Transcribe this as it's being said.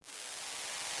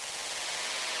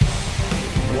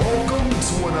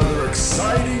another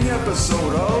exciting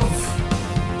episode of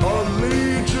A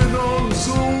Legion on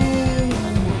Zoom.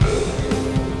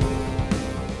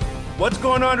 What's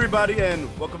going on, everybody, and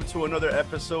welcome to another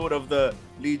episode of the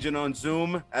Legion on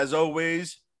Zoom. As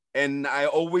always, and I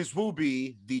always will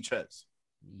be, the Ches.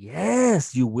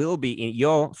 Yes, you will be.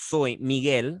 Yo soy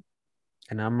Miguel.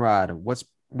 And I'm Rod.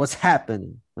 What's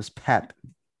happening? What's pep?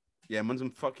 Yeah, I'm on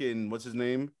some fucking, what's his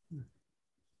name?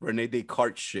 Rene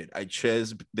Descartes shit. I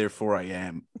Ches, therefore I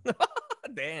am.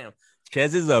 Damn.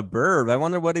 Ches is a verb. I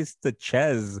wonder what is the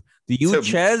Ches. Do you So-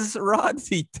 Ches, Rod?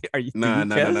 Are you No.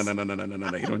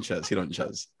 Ches? He don't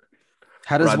Ches.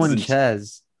 How does Rod's one in-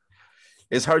 Ches?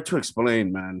 It's hard to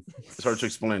explain, man. It's hard to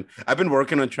explain. I've been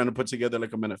working on trying to put together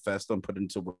like a manifesto and put it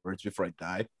into words before I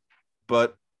die.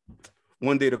 But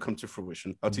one day it'll come to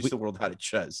fruition. I'll teach the world how to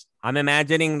Ches. I'm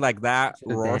imagining like that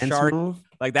The dance Rorschach, move?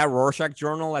 like that Rorschach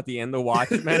journal at the end of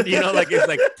Watchmen. You know, like it's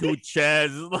like two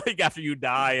Ches. Like after you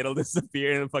die, it'll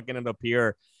disappear and fucking it'll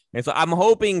appear. And so I'm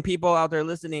hoping people out there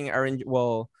listening are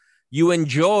you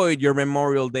enjoyed your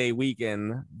Memorial Day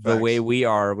weekend the Facts. way we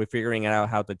are. We're figuring out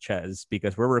how to Ches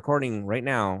because we're recording right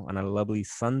now on a lovely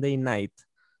Sunday night.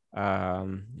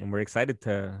 And we're excited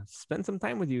to spend some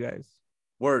time with you guys.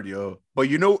 Word, yo. But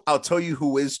you know, I'll tell you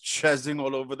who is Chesing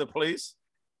all over the place.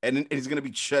 And he's going to be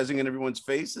Chesing in everyone's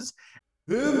faces.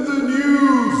 In the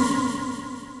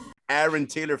news, Aaron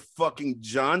Taylor fucking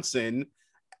Johnson,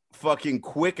 fucking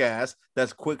quick ass.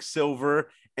 That's Quicksilver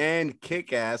and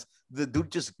Kick Ass. The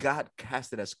dude just got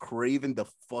casted as Craven the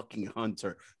fucking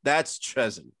Hunter. That's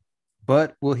Chesing.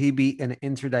 But will he be an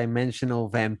interdimensional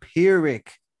vampiric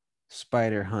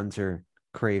spider hunter,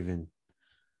 Craven?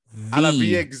 A la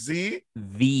VXZ.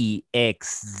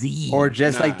 VXZ. Or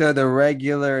just Nah. like the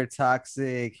regular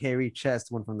toxic hairy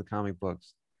chest one from the comic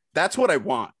books? That's what I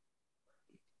want.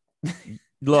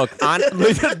 Look,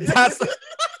 that's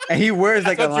And he wears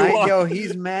like a That's what you lion. want. Yo,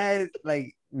 he's mad,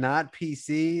 like not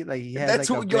PC. Like he has That's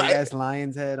like a what- big yo, I- ass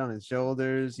lion's head on his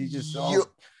shoulders. He's just all Yo-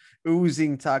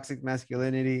 oozing toxic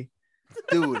masculinity.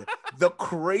 Dude, the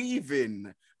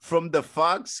Craven from the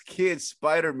Fox Kids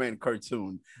Spider-Man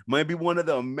cartoon might be one of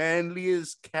the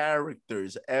manliest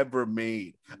characters ever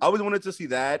made. I always wanted to see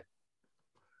that,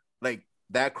 like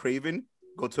that Craven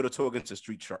go to the toe against a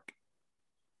street shark.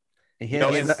 And You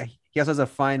know, he also has a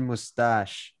fine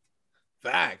mustache.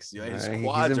 Facts, yo. His Right?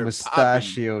 quads He's a are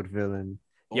mustachioed villain.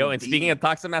 Yo, and speaking of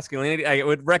toxic masculinity, I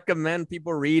would recommend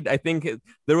people read. I think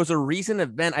there was a recent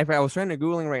event. I was trying to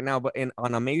Googling right now, but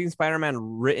on Amazing Spider-Man,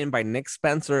 written by Nick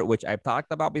Spencer, which I've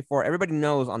talked about before. Everybody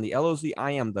knows on the LOC,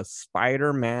 I am the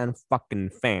Spider-Man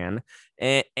fucking fan,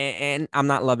 and I'm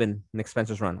not loving Nick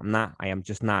Spencer's run. I'm not. I am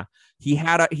just not. He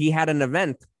had an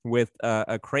event with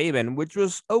a Craven, which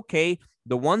was okay.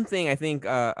 The one thing I think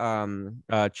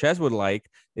Ches would like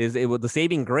is the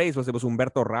saving grace was it was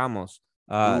Humberto Ramos.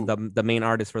 Ooh. The main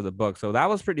artist for the book. So that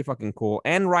was pretty fucking cool.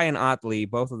 And Ryan Otley,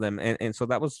 both of them. And so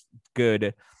that was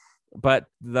good. But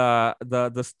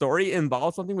the story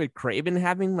involved something with Craven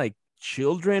having like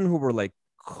children who were like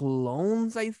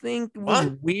clones, I think. It was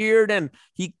What? weird. And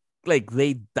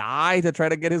they die to try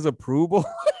to get his approval.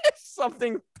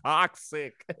 Something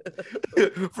toxic.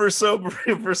 for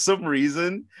some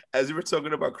reason, as we were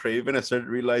talking about Craven, I started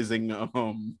realizing I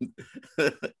don't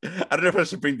know if I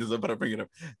should bring this up, but I'll bring it up.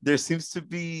 There seems to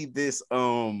be this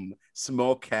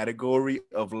small category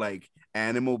of like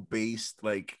animal-based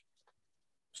like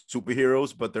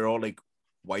superheroes, but they're all like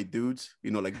white dudes,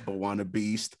 you know, like Bwana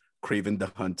Beast, Craven the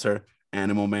Hunter,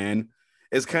 Animal Man.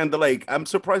 It's kind of like, I'm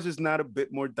surprised there's not a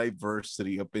bit more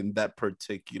diversity up in that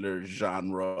particular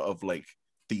genre of like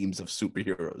themes of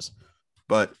superheroes.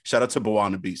 But shout out to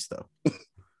Bwana Beast though.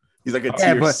 He's like a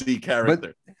Yeah, tier but- C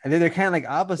character. And then they're kind of like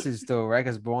opposites though, right?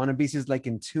 Because Bwana Beast is like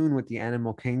in tune with the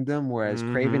animal kingdom, whereas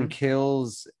Craven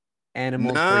kills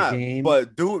animals Nah, per game.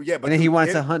 but dude, yeah, but and then he dude,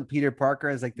 wants yeah, to hunt Peter Parker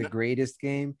as like the No. greatest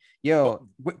game. Yo,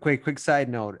 quick side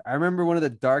note. I remember one of the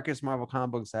darkest Marvel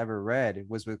comic books I ever read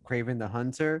was with Craven the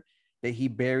Hunter, that he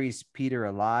buries Peter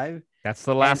alive. That's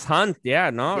the last hunt. Yeah,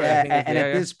 no. I Yeah, think and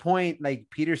at this point, like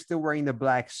Peter's still wearing the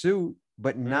black suit,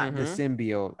 but not the Mhm.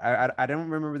 symbiote. I don't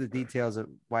remember the details of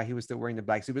why he was still wearing the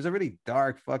black suit. It was a really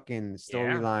dark fucking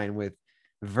storyline with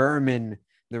Vermin,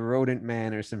 the rodent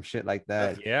man, or some shit like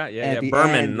that. Yeah. At the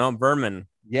Vermin, end- no Vermin.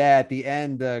 Yeah, at the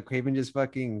end, Craven just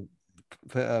fucking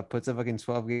puts a fucking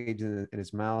 12 gauge in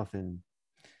his mouth. And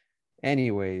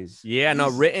anyways, Yeah, no,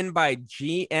 He's- written by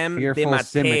GM Fearful DeMatteis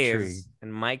Symmetry.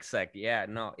 and Mike Sec. Yeah,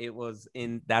 no, it was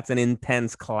that's an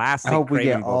intense classic. I hope we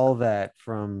Craven get book. all that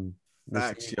from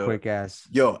Facts, this yo. quick ass.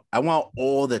 yo, I want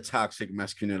all the toxic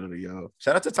masculinity, yo.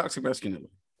 Shout out to toxic masculinity.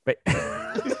 But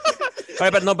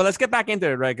right, but no, but let's get back into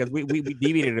it, right? Because we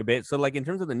deviated a bit. So, like in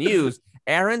terms of the news,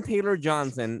 Aaron Taylor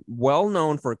Johnson, well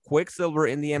known for Quicksilver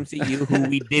in the MCU, who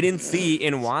we didn't see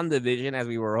in WandaVision as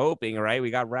we were hoping, right?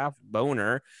 We got Ralph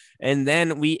Bohner, and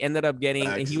then we ended up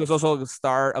getting. He was also the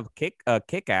star of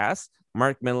Kick-Ass,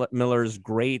 Mark Miller's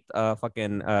great book.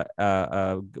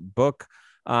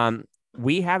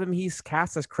 We have him. He's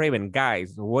cast as Kraven.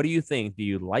 Guys, what do you think? Do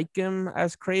you like him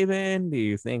as Kraven? Do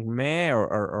you think meh,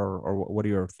 or what are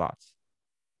your thoughts?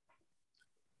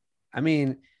 I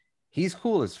mean, he's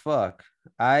cool as fuck.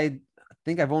 I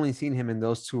think I've only seen him in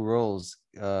those two roles,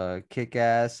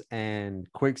 Kick-Ass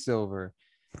and Quicksilver.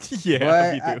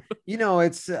 Yeah, but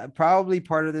it's probably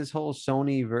part of this whole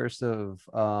Sony verse of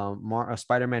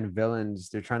Spider-Man villains.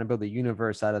 They're trying to build a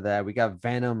universe out of that. We got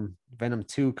Venom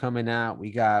 2 coming out.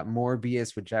 We got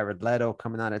Morbius with Jared Leto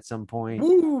coming out at some point.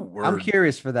 I'm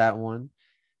curious for that one.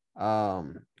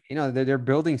 They're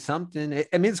building something.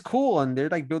 I mean, it's cool, and they're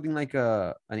like building like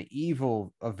a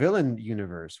villain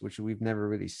universe, which we've never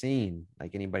really seen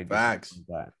like anybody do like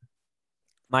that.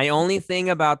 My only thing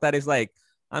about that is like,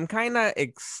 I'm kind of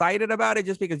excited about it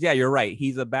just because, yeah, you're right.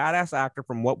 He's a badass actor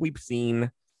from what we've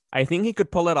seen. I think he could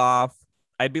pull it off.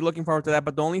 I'd be looking forward to that.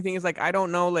 But the only thing is, like, I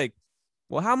don't know, like,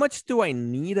 well, how much do I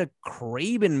need a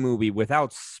Kraven movie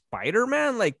without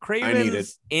Spider-Man? Like,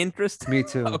 Kraven's interesting. Me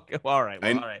too. Okay, well, all right.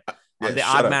 I'm the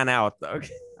shut odd up. man out.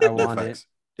 Okay. I want it.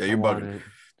 Yeah, you're bugging.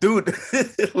 Dude,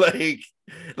 like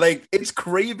it's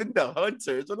Kraven the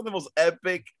Hunter. It's one of the most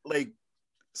epic, like,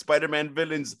 Spider-Man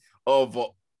villains of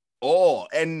all.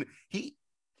 And he,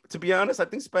 to be honest, I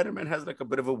think Spider-Man has like a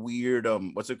bit of a weird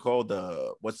what's it called,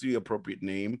 what's the appropriate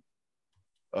name,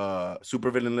 super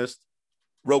villain list,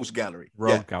 Rogues Gallery.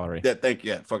 Gallery. Yeah, thank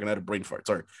you. Yeah, fucking had a brain fart,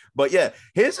 sorry. But yeah,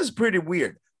 his is pretty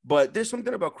weird, but there's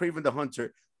something about Kraven the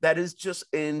Hunter that is just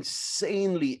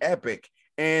insanely epic.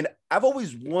 And I've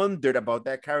always wondered about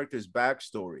that character's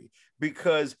backstory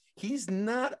because he's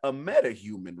not a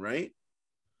meta-human, right?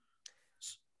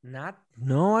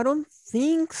 No, I don't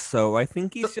think so. I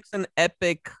think he's just an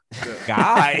epic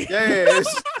guy. Yeah.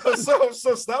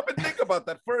 So stop and think about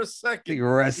that for a second. Like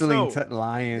wrestling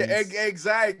lions.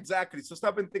 Exactly. So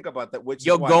stop and think about that. Which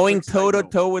going toe to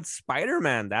toe with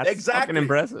Spider-Man. That's fucking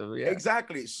impressive. Yeah.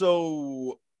 Exactly.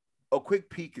 So a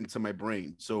quick peek into my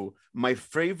brain. So my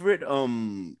favorite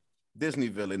Disney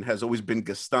villain has always been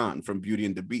Gaston from Beauty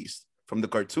and the Beast, from the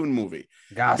cartoon movie.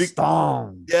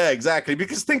 Gaston. Yeah, exactly.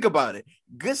 Because think about it.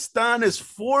 Gaston is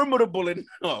formidable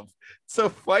enough to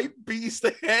fight Beast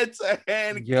hand to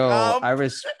hand. Yo, I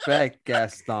respect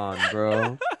Gaston,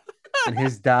 bro. And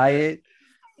his diet,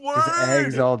 his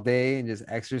eggs all day and just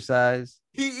exercise.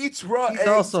 He eats raw eggs. He's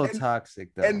also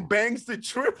toxic, though. And bangs the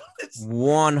triplets.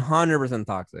 100%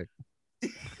 toxic.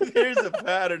 There's a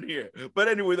pattern here. But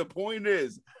anyway, the point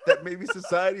is that maybe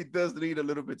society does need a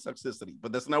little bit of toxicity,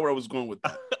 but that's not where I was going with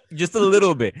that. Just a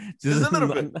little bit. Just a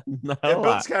little bit. Not it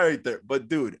builds character. But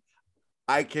dude,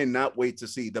 I cannot wait to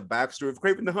see the backstory of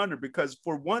Kraven the Hunter, because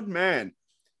for one man,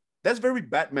 that's very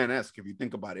Batman-esque if you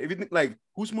think about it. If you think, like,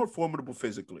 who's more formidable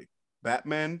physically,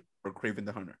 Batman or Kraven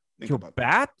the Hunter? Think about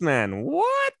Batman.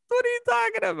 What? What are you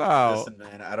talking about? Listen,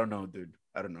 man, I don't know, dude.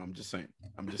 I don't know. I'm just saying.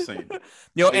 And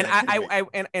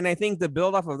I think the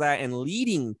build off of that and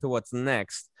leading to what's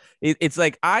next, it's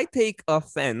like I take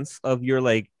offense of your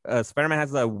like Spider-Man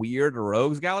has a weird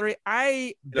rogues gallery.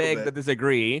 I beg to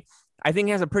disagree. I think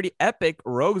he has a pretty epic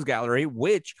rogues gallery,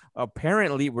 which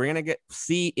apparently we're gonna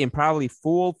see in probably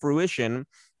full fruition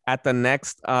at the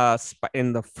next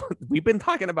we've been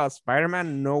talking about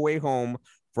Spider-Man No Way Home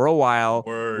for a while.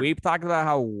 We've talked about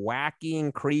how wacky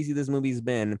and crazy this movie's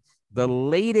been. The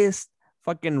latest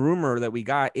fucking rumor that we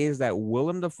got is that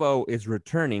Willem Dafoe is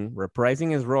returning,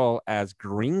 reprising his role as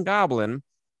Green Goblin.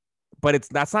 But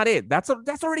that's not it. That's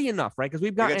already enough, right? Because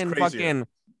we've gotten fucking,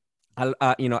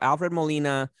 Alfred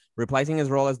Molina reprising his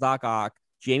role as Doc Ock,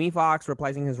 Jamie Foxx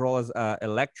reprising his role as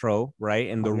Electro, right?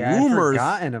 And the rumors.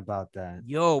 I've forgotten about that.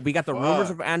 We got the rumors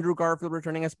of Andrew Garfield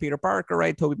returning as Peter Parker,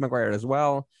 right? Tobey Maguire as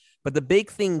well. But the big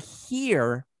thing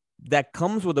here that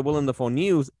comes with the Willem Dafoe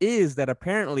news is that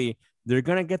apparently they're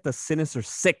going to get the Sinister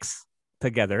Six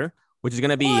together, which is going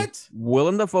to be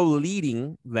Willem Dafoe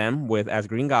leading them with as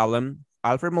Green Goblin,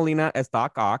 Alfred Molina as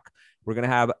Doc Ock. We're going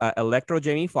to have Electro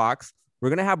Jamie Foxx. We're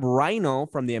going to have Rhino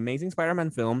from the Amazing Spider-Man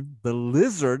film, the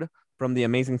Lizard from the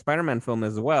Amazing Spider-Man film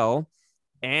as well,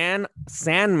 and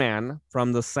Sandman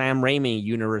from the Sam Raimi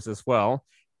universe as well.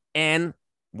 And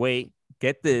wait,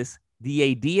 get this. The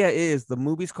idea is the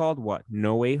movie's called what?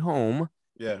 No Way Home.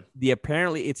 Yeah.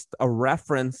 Apparently it's a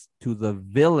reference to the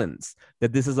villains,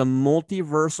 that this is a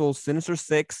multiversal Sinister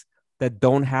Six that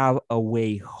don't have a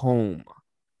way home.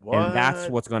 And that's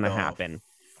What what's going to the happen.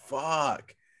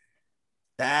 fuck?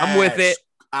 I'm with it.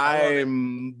 I love it.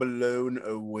 I'm blown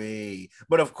away.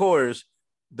 But of course,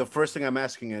 the first thing I'm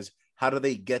asking is, how do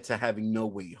they get to having No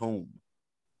Way Home?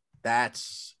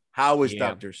 That's how is Yeah.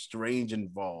 Doctor Strange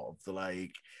involved?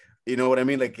 Like, you know what I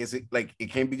mean? Like, is it like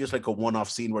it can't be just like a one-off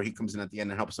scene where he comes in at the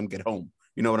end and helps them get home?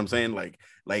 You know what I'm saying? Like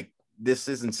this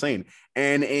is insane.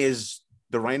 And is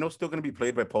the Rhino still going to be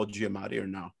played by Paul Giamatti or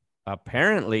no?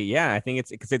 Apparently, yeah. I think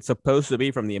it's because it's supposed to be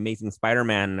from the Amazing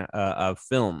Spider-Man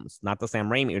films, not the Sam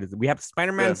Raimi. We have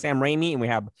Spider-Man, Yeah. Sam Raimi, and we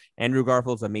have Andrew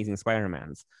Garfield's Amazing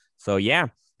Spider-Mans. So yeah,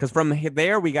 because from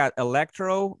there we got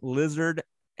Electro, Lizard,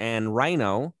 and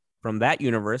Rhino from that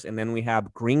universe, and then we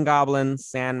have Green Goblin,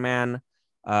 Sandman,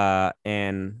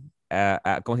 and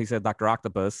como he said, Doctor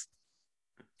Octopus,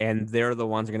 and they're the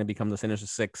ones that are going to become the Sinister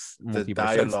Six The multiverse.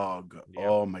 dialogue. Yeah.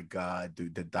 Oh my god,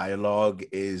 dude. The dialogue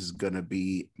is gonna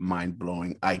be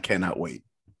mind-blowing. I cannot wait.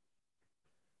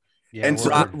 Yeah, And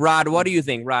so- Rod, what do you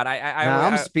think, Rod?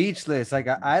 I'm speechless. Like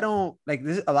I don't like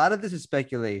this. A lot of this is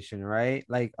speculation, right?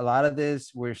 Like a lot of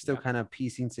this we're still kind of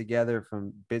piecing together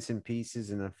from bits and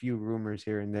pieces and a few rumors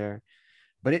here and there.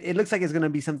 But it looks like it's gonna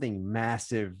be something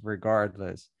massive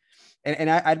regardless.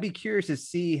 And I'd be curious to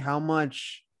see how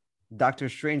much Doctor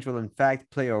Strange will in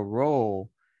fact play a role,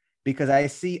 because I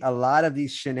see a lot of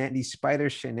these spider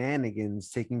shenanigans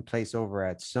taking place over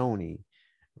at Sony,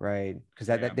 right? Because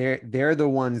that they're the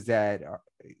ones that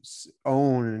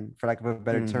own, for lack of a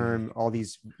better term, all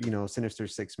these Sinister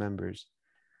Six members.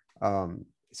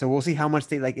 So we'll see how much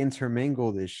they like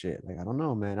intermingle this shit. Like I don't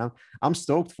know, man. I'm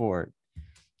stoked for it.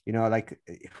 Like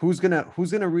who's gonna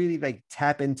really like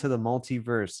tap into the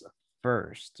multiverse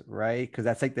first, right? Because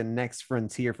that's like the next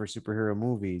frontier for superhero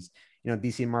movies.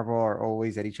 DC and Marvel are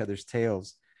always at each other's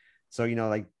tails. So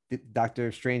like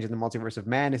Doctor Strange and the Multiverse of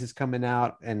Madness is coming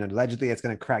out, and allegedly it's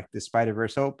going to crack the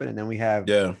Spider-Verse open, and then we have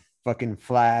fucking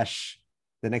Flash,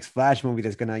 the next Flash movie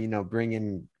that's going to bring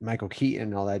in Michael Keaton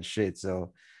and all that shit.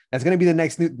 So that's going to be the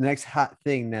next hot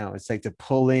thing now. It's like to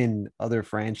pull in other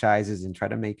franchises and try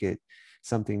to make it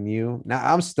something new.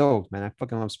 Now I'm stoked, man. I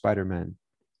fucking love Spider-Man.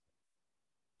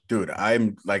 Dude,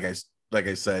 I'm like I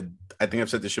said, I think I've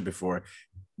said this shit before.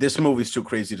 This movie's too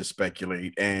crazy to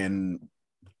speculate, and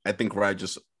I think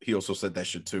he also said that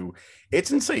shit too.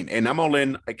 It's insane, and I'm all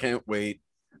in. I can't wait.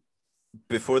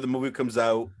 Before the movie comes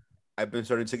out, I've been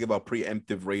starting to give out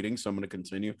preemptive ratings, so I'm going to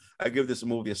continue. I give this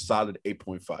movie a solid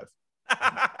 8.5.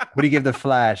 What do you give the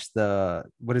Flash?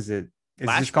 What is it?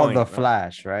 It's just called the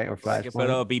Flash, right? Or Flash? But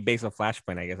it'll be based on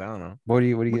Flashpoint, I guess. I don't know. What do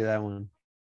you give that one?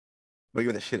 But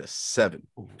give that shit a 7.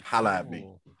 Holla at me.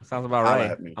 Sounds about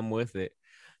right. I'm with it.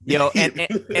 And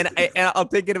I'll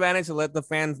take advantage to let the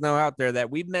fans know out there that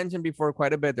we've mentioned before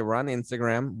quite a bit that we're on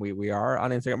Instagram. We are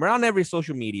on Instagram. We're on every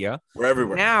social media. We're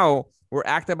everywhere. Now we're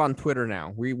active on Twitter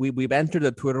now. We've entered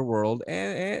the Twitter world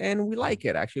and we like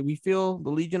it. Actually, we feel the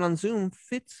Legion on Zoom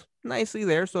fits nicely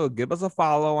there. So give us a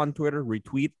follow on Twitter,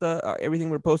 retweet the everything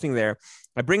we're posting there.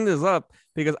 I bring this up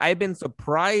because I've been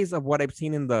surprised of what I've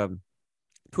seen in the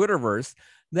Twitterverse,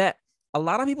 that a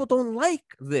lot of people don't like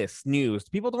this news.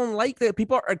 People don't like that.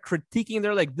 People are critiquing.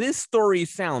 They're like, this story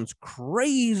sounds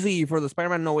crazy for the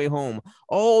Spider-Man No Way Home.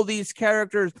 All these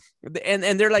characters,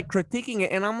 and they're like critiquing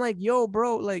it. And I'm like, yo,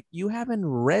 bro, like you haven't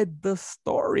read the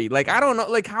story. Like, I don't know.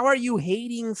 Like, how are you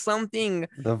hating something?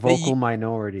 The vocal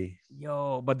minority.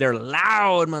 Yo, but they're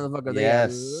loud, motherfucker.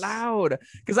 Yes. They're loud.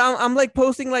 Because I'm like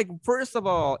posting, like, first of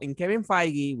all, in Kevin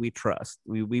Feige, we trust.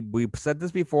 We said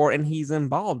this before, and he's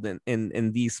involved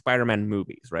in these Spider-Man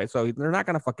movies, right? So they're not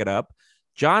gonna fuck it up.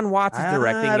 John Watts is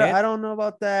directing it. I don't know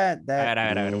about that.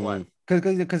 What?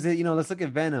 Because let's look at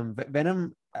Venom.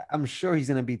 Venom, I'm sure he's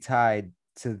gonna be tied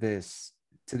to this.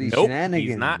 To these shenanigans.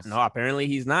 He's not. No, apparently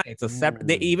he's not. It's a separate.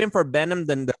 Even for Venom,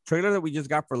 then the trailer that we just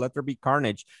got for Let There Be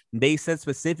Carnage, they said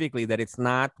specifically that it's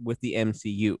not with the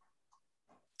MCU.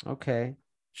 Okay.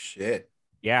 Shit.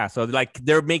 Yeah. So like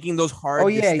they're making those hard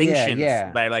distinctions.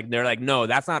 Yeah. Like they're like, no,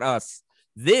 that's not us.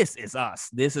 This is us.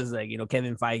 This is like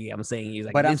Kevin Feige. I'm saying he's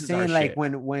like. But I'm saying like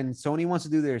when Sony wants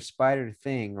to do their Spider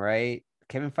thing, right?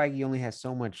 Kevin Feige only has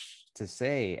so much to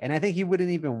say, and I think he wouldn't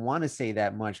even want to say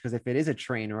that much because if it is a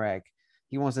train wreck,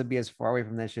 he wants to be as far away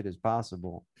from that shit as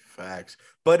possible. Facts.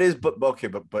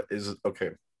 Okay.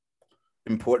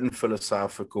 Important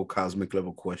philosophical cosmic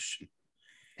level question.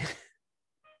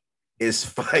 Is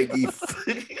Feige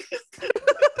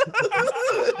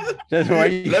Let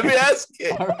me ask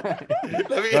it.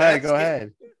 Right. Go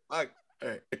ahead. All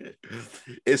right.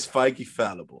 Is Feige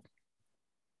fallible?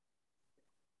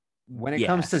 When it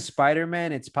comes to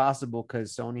Spider-Man, it's possible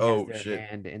because Sony has their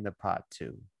hand in the pot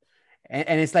too.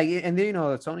 And it's like, and you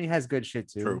know, Sony has good shit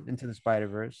too. True. Into the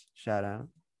Spider-Verse. Shout out.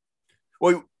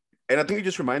 Well, and I think you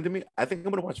just reminded me. I think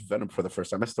I'm gonna watch Venom for the first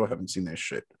time. I still haven't seen that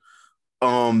shit.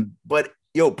 But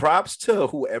yo, props to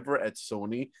whoever at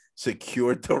Sony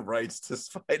secured the rights to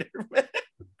Spider-Man.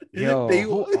 Yo,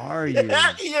 who are you?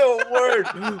 Yo, word.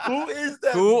 Who is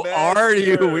that? Who are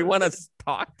you? master? We want to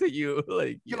talk to you.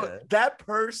 Like, Yo, yeah. that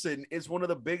person is one of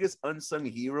the biggest unsung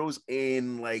heroes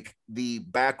in like the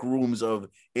back rooms of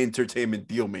entertainment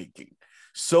deal making.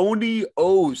 Sony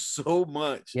owes so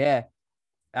much. Yeah.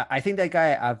 I think that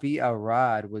guy Avi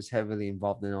Arad was heavily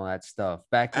involved in all that stuff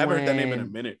back I haven't when heard that name in a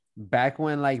minute. back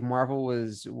when like Marvel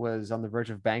was on the verge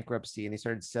of bankruptcy and they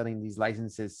started selling these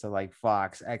licenses to like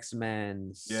Fox,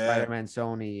 X-Men, Yeah. Spider-Man,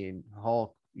 Sony, and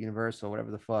Hulk, Universal,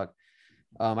 whatever the fuck.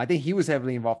 I think he was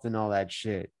heavily involved in all that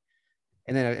shit.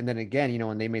 And then again, you know,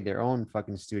 when they made their own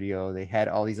fucking studio, they had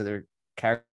all these other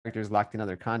characters locked in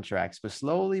other contracts. But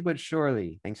slowly but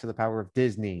surely, thanks to the power of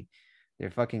Disney, they're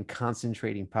fucking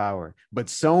concentrating power. But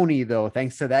Sony, though,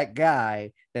 thanks to that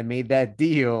guy that made that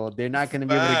deal, they're not going to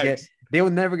be able to get. Facts. They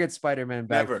will never get Spider-Man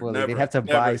back Never, fully. never, They'd have to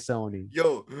never. buy Sony.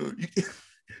 Yo,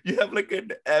 you have like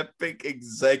an epic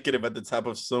executive at the top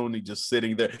of Sony just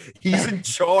sitting there. He's in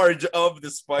charge of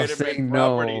the Spider-Man saying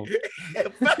property. no.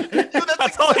 Yo,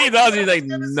 That's all he does. He's like,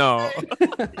 I was no.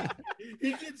 gonna say.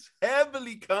 He gets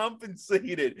heavily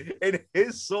compensated, and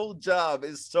his sole job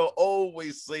is to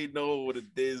always say no to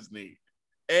Disney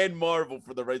and Marvel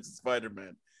for the rights of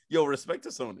Spider-Man. Yo, respect to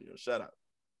Sony. Yo, shout out.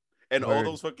 And all Word.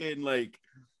 those fucking like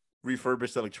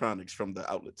refurbished electronics from the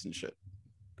outlets and shit.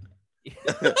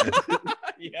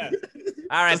 Yeah.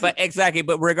 All right, but exactly.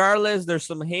 But regardless, there's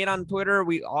some hate on Twitter.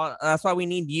 That's why we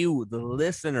need you, the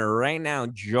listener, right now.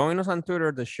 Join us on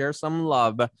Twitter to share some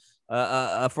love.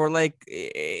 For like,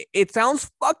 it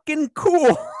sounds fucking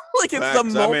cool. Like it's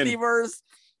Facts, the I'm in. multiverse,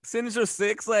 Sinister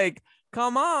Six. Like,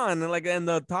 come on. Like, and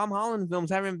the Tom Holland films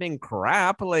haven't been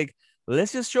crap. Like,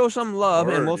 let's just show some love,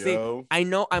 and we'll see. Yo.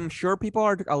 I'm sure people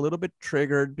are a little bit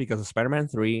triggered because of Spider-Man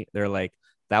 3. They're like,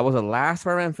 that was the last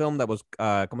Spider-Man film that was,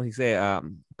 como se dice,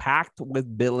 packed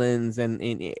with villains, and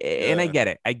I get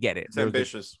it. I get it. It's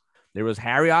ambitious. There was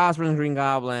Harry Osborn's Green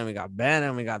Goblin. We got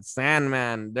Venom. We got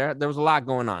Sandman. There was a lot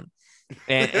going on,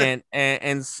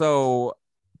 and so,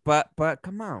 but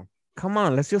come on.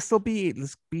 Let's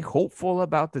be hopeful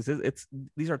about this.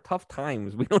 These are tough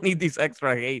times. We don't need these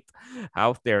extra hate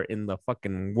out there in the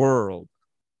fucking world.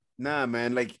 Nah,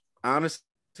 man. Like, honestly,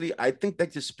 I think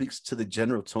that just speaks to the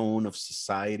general tone of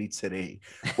society today,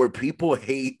 where people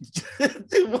hate.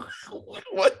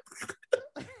 What?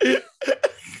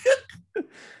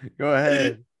 Go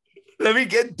ahead. Let me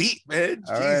get deep, man.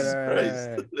 All right, Jesus all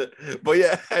right, Christ. But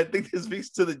yeah, I think this speaks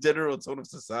to the general tone of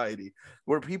society,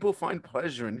 where people find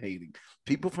pleasure in hating.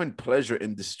 People find pleasure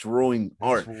in destroying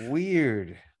art. It's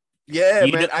weird. Yeah,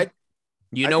 You man. know-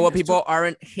 You I know think what it's people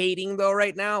aren't hating though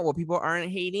right now? What people aren't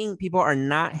hating? People are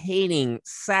not hating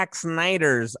Zack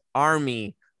Snyder's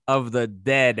Army of the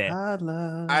Dead.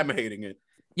 I'm hating it.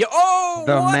 The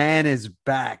what? man is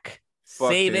back.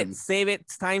 Fuck Save him. it. Save it.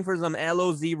 It's time for some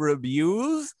LOZ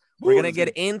reviews. We're gonna get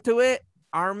into it.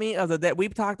 Army of the Dead.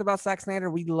 We've talked about Zack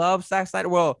Snyder. We love Zack Snyder.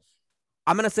 Well,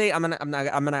 I'm gonna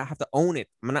have to own it.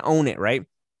 I'm gonna own it, right?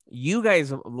 You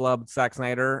guys loved Zack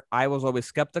Snyder. I was always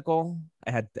skeptical.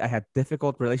 I had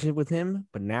difficult relationship with him,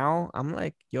 but now I'm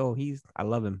like, yo, I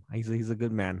love him. He's a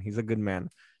good man. He's a good man.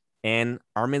 And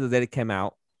Army of the Dead came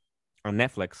out on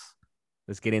Netflix.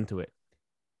 Let's get into it.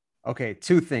 Okay,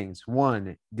 two things.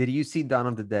 One, did you see Dawn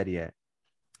of the Dead yet?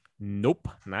 Nope,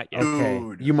 not yet. Okay,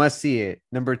 Dude. you must see it.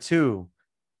 Number two,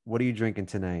 what are you drinking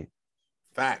tonight?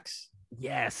 Facts.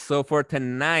 Yes. So for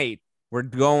tonight, we're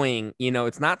going,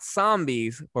 it's not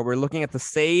zombies, but we're looking at the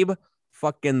same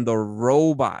fucking the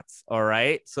robots. All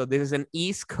right. So this is an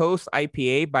East Coast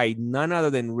IPA by none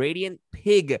other than Radiant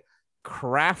Pig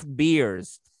Craft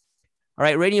Beers. All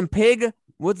right, Radiant Pig,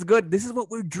 what's good? This is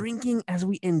what we're drinking as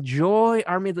we enjoy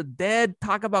Army of the Dead,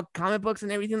 talk about comic books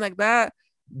and everything like that.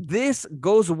 This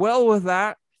goes well with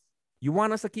that. You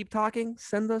want us to keep talking?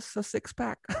 Send us a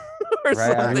 6-pack. Or Right.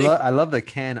 something. I love the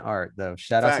can art though.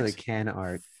 Shout out to the Facts. can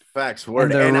art. Facts. And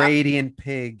Word. the And Radiant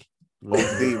Pig.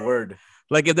 OD word.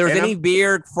 Like if there's And any I'm-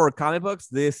 beer for comic books,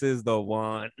 this is the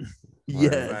one.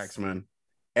 Facts, man.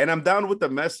 And I'm down with the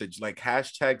message, like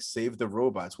hashtag save the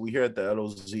robots. We here at the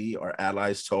LOZ are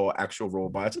allies to all actual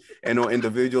robots and all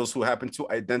individuals who happen to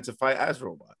identify as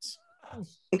robots.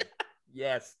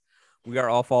 Yes. We are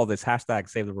all for this hashtag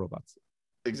save the robots.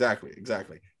 Exactly.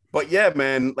 But yeah,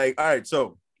 man, like, all right,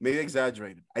 so maybe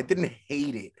exaggerated. I didn't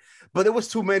hate it, but there was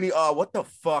too many what the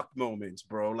fuck moments,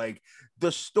 bro. Like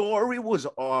the story was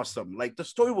awesome.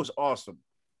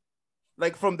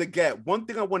 like from the get. One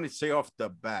thing I want to say off the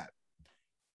bat.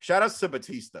 Shout out to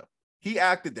Batista. He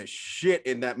acted the shit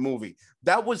in that movie.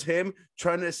 That was him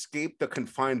trying to escape the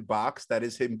confined box that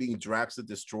is him being Drax the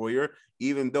Destroyer,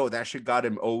 even though that shit got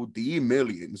him OD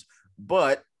millions.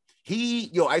 But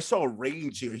I saw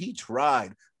range here. He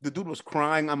tried. The dude was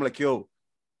crying. I'm like, yo,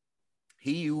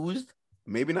 he used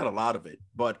maybe not a lot of it,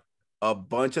 but a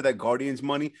bunch of that Guardians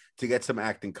money to get some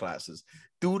acting classes.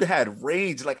 Dude had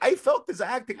range. Like, I felt this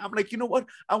acting. I'm like, you know what?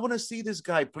 I want to see this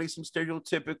guy play some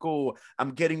stereotypical,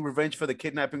 I'm getting revenge for the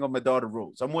kidnapping of my daughter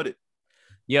roles. I'm with it.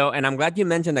 Yo, and I'm glad you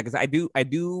mentioned that because I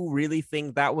do really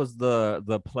think that was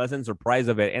the pleasant surprise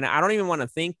of it. And I don't even want to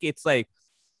think it's like,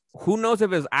 who knows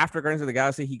if it's after Guardians of the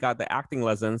Galaxy he got the acting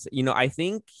lessons. I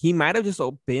think he might have just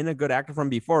been a good actor from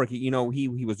before. He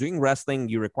was doing wrestling.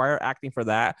 You require acting for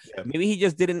that. Yeah. Maybe he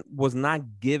just was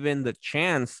not given the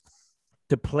chance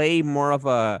to play more of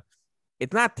a,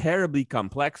 it's not terribly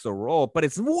complex a role, but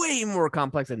it's way more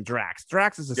complex than Drax.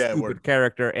 Drax is a stupid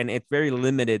character, and it's very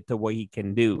limited to what he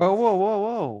can do.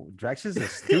 Whoa. Drax is a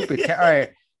stupid character. All right.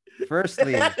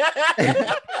 Firstly,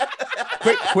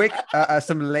 quick,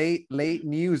 some late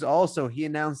news. Also, he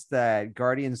announced that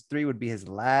Guardians 3 would be his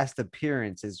last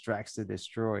appearance as Drax the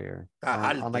Destroyer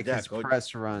on like his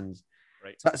press runs.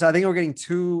 Right. So I think we're getting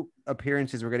 2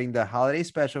 appearances. We're getting the holiday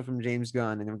special from James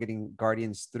Gunn, and then we're getting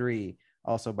Guardians 3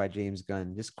 also by James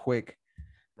Gunn. Just quick,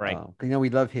 right? We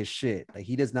love his shit. Like,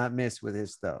 he does not miss with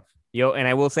his stuff. Yo, and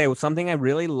I will say something I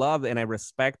really love, and I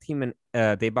respect him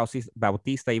and Dave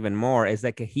Bautista even more, is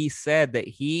that he said that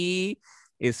he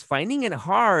is finding it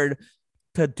hard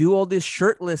to do all these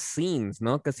shirtless scenes,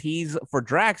 no? Because for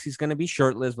Drax, he's gonna be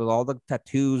shirtless with all the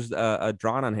tattoos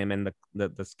drawn on him and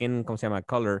the skin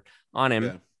color on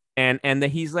him, yeah. and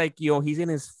that he's like, he's in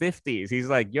his 50s. He's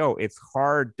like, it's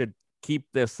hard to keep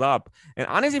this up. And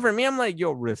honestly, for me, I'm like,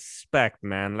 respect,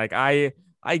 man. Like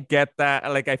I get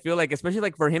that. Like, I feel like, especially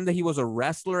like for him that he was a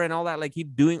wrestler and all that, like I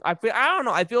don't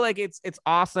know. I feel like it's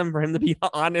awesome for him to be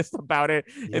honest about it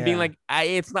and being like,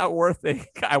 it's not worth it.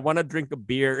 I want to drink a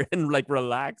beer and like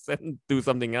relax and do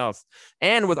something else.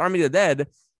 And with Army of the Dead,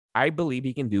 I believe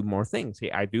he can do more things.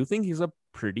 I do think he's a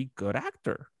pretty good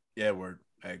actor. Yeah, word.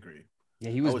 I agree. Yeah,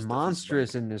 he was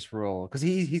monstrous in this role because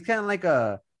he's kind of like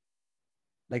a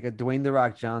Dwayne The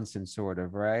Rock Johnson, sort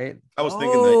of, right? I was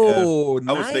thinking that. Yeah.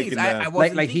 I was thinking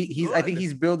that. I think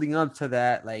he's building up to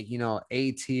that, like,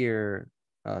 A tier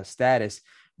status.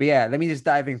 But yeah, let me just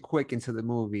dive in quick into the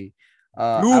movie.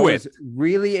 I was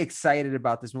really excited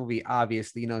about this movie.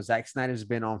 Obviously, Zack Snyder's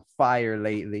been on fire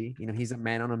lately. He's a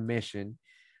man on a mission.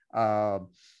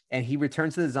 And he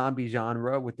returns to the zombie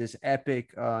genre with this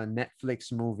epic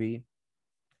Netflix movie.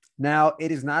 Now,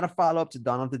 it is not a follow-up to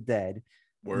Dawn of the Dead.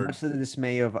 Word. Much to the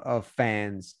dismay of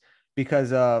fans, because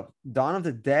Dawn of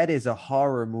the Dead is a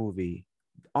horror movie.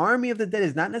 Army of the Dead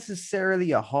is not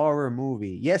necessarily a horror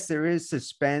movie. Yes, there is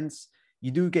suspense. You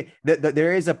do get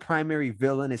there is a primary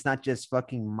villain. It's not just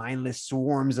fucking mindless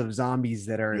swarms of zombies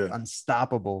that are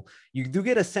unstoppable. You do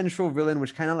get a central villain,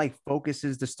 which kind of like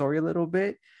focuses the story a little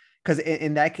bit. Because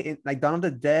in like Dawn of the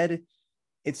Dead,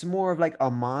 it's more of like a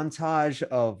montage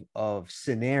of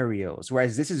scenarios,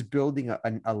 whereas this is building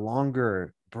a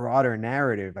longer, broader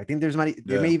narrative. I think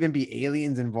there may even be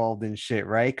aliens involved in shit,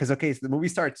 right? Because so the movie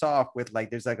starts off with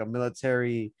like there's like a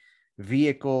military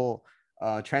vehicle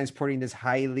transporting this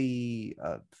highly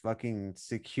fucking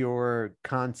secure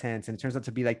content, and it turns out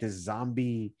to be like this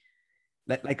zombie.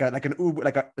 Like an Uber,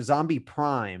 like a zombie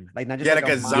prime, like not just like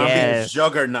a zombie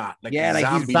juggernaut. Like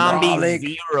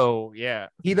zombie Zero. Yeah,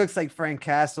 he looks like Frank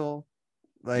Castle.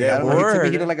 Like, I don't know, to me,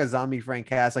 he looked like a zombie Frank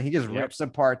Castle. He just rips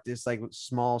apart this like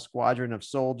small squadron of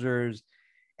soldiers,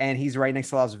 and he's right next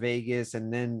to Las Vegas.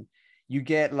 And then you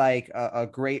get like a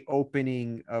great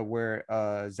opening where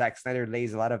Zack Snyder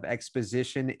lays a lot of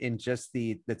exposition in just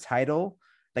the title,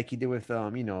 like he did with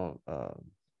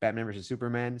Batman versus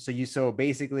Superman. So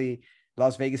basically,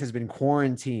 Las Vegas has been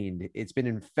quarantined. It's been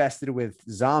infested with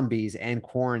zombies and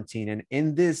quarantine. And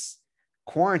in this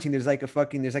quarantine, there's like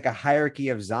a hierarchy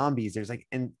of zombies. There's like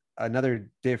another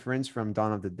difference from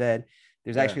Dawn of the Dead.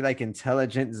 There's actually like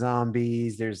intelligent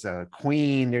zombies. There's a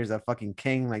queen. There's a fucking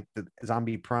king, like the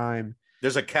zombie prime.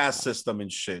 There's a caste system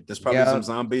and shit. There's probably some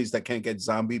zombies that can't get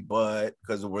zombie butt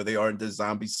because of where they are in the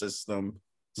zombie system.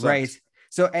 Right.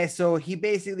 So he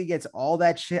basically gets all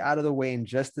that shit out of the way in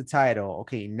just the title.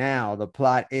 Okay, now the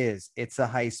plot is it's a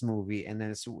heist movie, and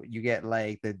then you get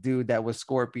like the dude that was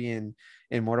Scorpion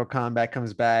in Mortal Kombat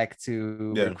comes back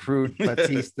to recruit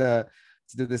Batista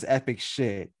to do this epic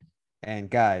shit. And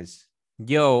guys,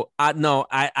 Yo, no,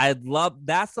 I love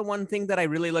that's the one thing that I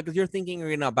really like because you're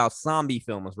thinking about zombie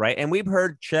films, right? And we've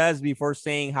heard Ches before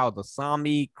saying how the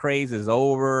zombie craze is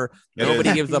over. It Nobody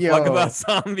is. gives a Yo. fuck about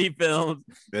zombie films.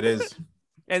 It is.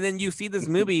 And then you see this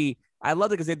movie. I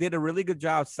love it because they did a really good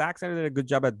job. Zack Snyder did a good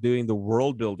job at doing the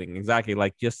world building. Exactly,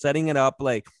 like just setting it up.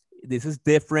 Like this is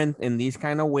different in these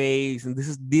kind of ways, and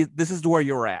this is where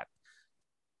you're at.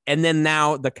 And then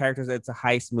now the characters, it's a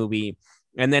heist movie.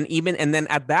 And then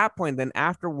at that point, then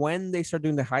after when they start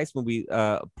doing the heist movie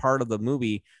part of the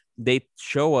movie, they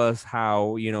show us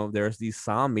how, there's these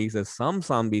zombies, and some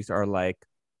zombies are like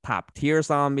top tier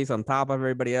zombies on top of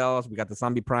everybody else. We got the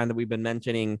zombie prime that we've been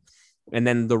mentioning, and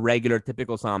then the regular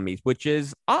typical zombies, which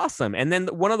is awesome. And then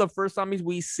one of the first zombies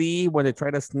we see when they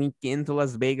try to sneak into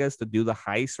Las Vegas to do the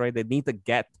heist, right? They need to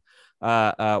get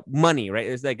money, right?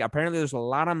 It's like apparently there's a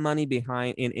lot of money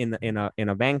behind in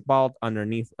a bank vault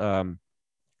underneath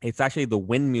it's actually the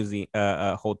Wynn Museum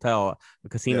hotel, the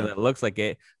casino that looks like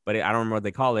it, but I don't remember what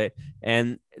they call it.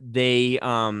 And they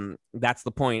that's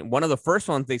the point. One of the first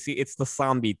ones they see, it's the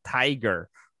zombie tiger,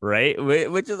 right?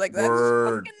 Which is like that's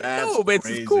dope.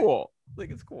 It's cool.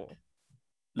 Like it's cool.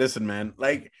 Listen, man,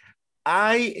 like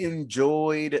I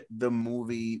enjoyed the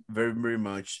movie very, very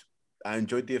much. I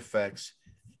enjoyed the effects.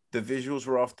 The visuals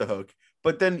were off the hook.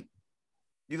 But then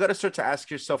you got to start to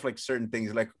ask yourself like certain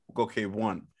things like, okay,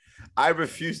 one, I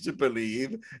refuse to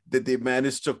believe that they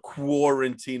managed to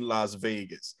quarantine Las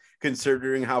Vegas,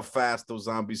 considering how fast those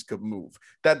zombies could move.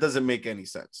 That doesn't make any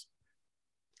sense.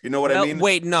 You know what I mean?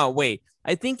 Wait.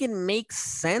 I think it makes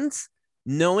sense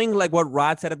knowing like what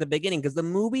Rod said at the beginning, because the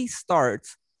movie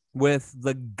starts with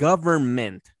the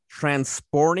government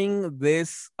transporting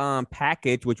this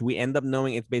package, which we end up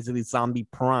knowing it's basically Zombie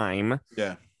Prime,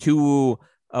 to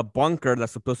a bunker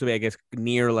that's supposed to be, I guess,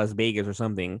 near Las Vegas or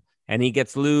something. And he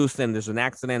gets loose and there's an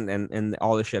accident and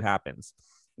all this shit happens.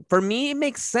 For me, it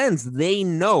makes sense. They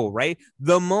know, right?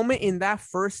 The moment in that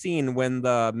first scene when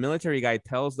the military guy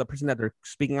tells the person that they're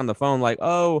speaking on the phone, like,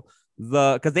 oh,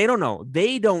 because they don't know.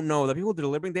 They don't know. The people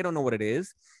delivering, they don't know what it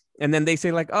is. And then they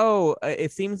say like, oh,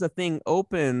 it seems the thing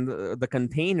opened, the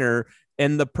container.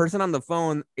 And the person on the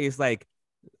phone is like,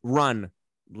 run,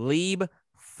 leave,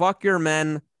 fuck your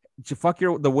men, fuck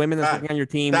the women that's working on your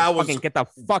team. Fucking get the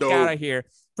fuck out of here.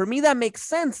 For me, that makes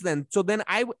sense then. So then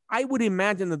I would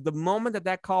imagine that the moment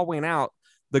that call went out,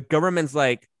 the government's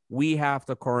like, we have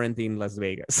to quarantine Las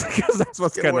Vegas because that's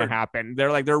what's going to happen.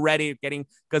 They're ready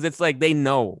because it's like they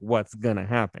know what's going to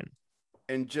happen.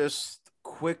 And just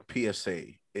quick PSA,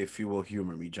 if you will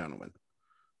humor me, gentlemen.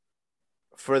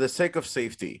 For the sake of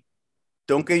safety,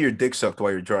 don't get your dick sucked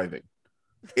while you're driving.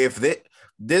 If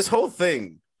this whole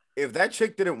thing, if that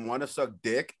chick didn't want to suck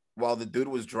dick while the dude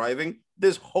was driving,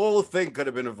 this whole thing could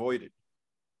have been avoided.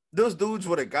 Those dudes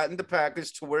would have gotten the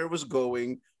package to where it was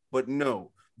going, but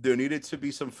no, there needed to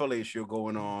be some fellatio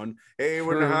going on. Hey,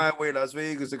 we're in the highway, Las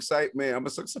Vegas, excitement. I'm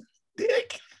gonna suck some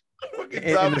dick.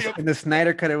 In the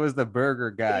Snyder cut, it was the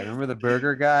burger guy. Remember the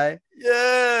burger guy?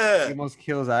 Yeah. He almost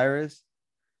kills Iris.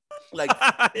 Like,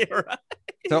 you're right.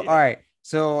 So, all right.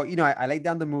 So, I like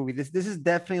down the movie. This is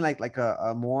definitely like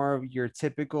a more of your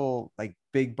typical like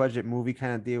big budget movie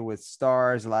kind of deal with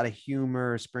stars, a lot of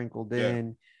humor sprinkled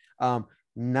in.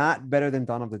 Not better than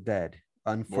Dawn of the Dead,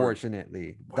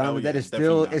 unfortunately. Dawn of the Dead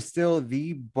is still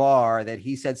the bar that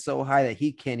he set so high that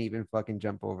he can't even fucking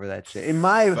jump over that shit. In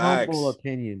my humble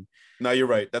opinion. No, you're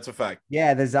right. That's a fact.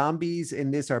 Yeah, the zombies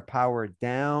in this are powered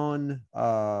down.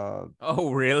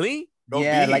 Oh, really?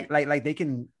 Yeah, like they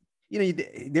can.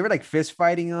 They were like fist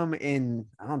fighting them in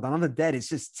Dawn of the Dead. It's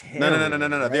just terrible. No.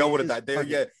 Right? They all would have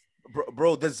died.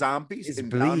 Bro, the zombies in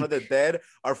Dawn of the Dead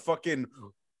are fucking.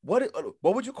 What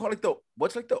would you call it though?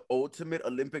 What's like the ultimate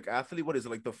Olympic athlete? What is it,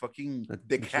 like the fucking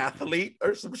decathlete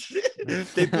or some shit?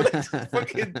 They do like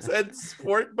fucking 10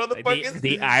 sport motherfuckers.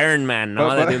 The Iron Man,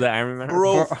 no, they do the Iron Man.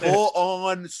 Bro, full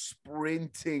on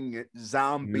sprinting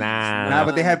zombies. Nah,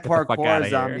 but they had parkour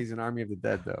zombies in Army of the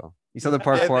Dead though. You saw the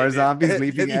parkour zombies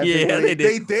leaping? Yeah,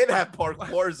 they did have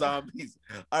parkour zombies.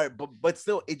 All right, but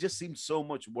still, it just seems so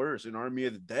much worse in Army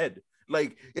of the Dead.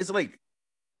 Like it's like.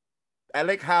 I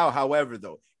like how, however,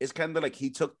 though, it's kind of like he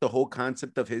took the whole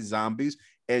concept of his zombies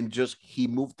and just he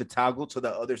moved the toggle to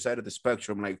the other side of the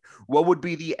spectrum. Like, what would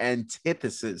be the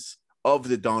antithesis of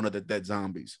the Dawn of the Dead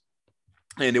zombies?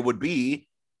 And it would be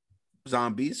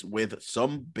zombies with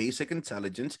some basic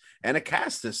intelligence and a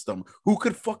caste system who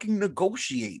could fucking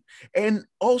negotiate. And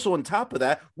also on top of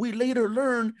that, we later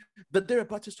learn that they're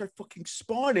about to start fucking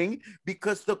spawning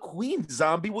because the queen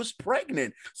zombie was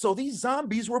pregnant. So these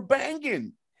zombies were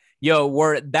banging.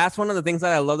 Yo, that's one of the things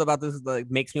that I loved about this, like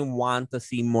makes me want to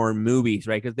see more movies,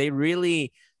 right? Because they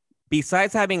really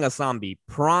besides having a zombie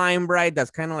prime, right?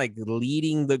 That's kind of like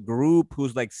leading the group,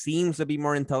 who's like seems to be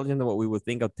more intelligent than what we would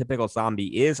think a typical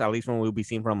zombie is, at least when we'll be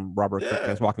seeing from Robert Yeah.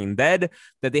 Kirkman's Walking Dead,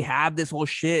 that they have this whole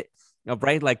shit of,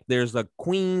 right? Like there's a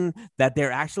queen that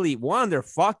they're actually they're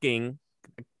fucking.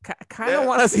 Kind of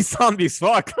want to see zombies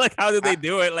fuck. Like, how did they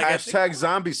do it? Like, hashtag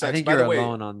zombie sex. I think By you're the way,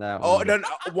 alone on that oh, one. no,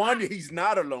 one, he's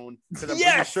not alone. Because I'm pretty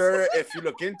Yes! sure if you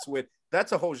look into it,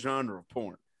 that's a whole genre of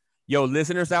porn. yo,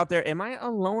 listeners out there, am I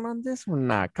alone on this or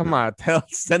not? Come on,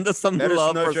 send us some Let us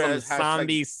love know for if you're some hashtag-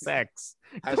 zombie sex.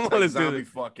 Come on, Hashtag let's do zombie this.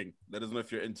 fucking. Let us know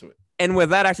if you're into it. And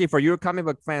with that, actually, for your comic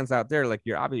book fans out there, like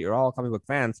you're all comic book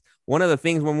fans. One of the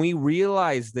things when we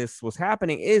realized this was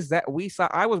happening is that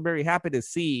I was very happy to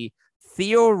see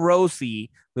Theo Rossi,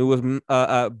 who was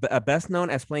best known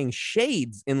as playing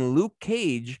Shades in Luke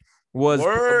Cage, was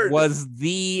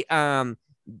the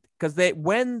because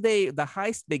when the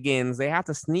heist begins, they have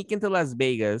to sneak into Las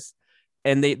Vegas,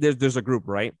 and there's a group,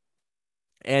 right?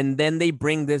 And then they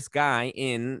bring this guy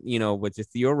in, which is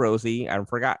Theo Rossi. I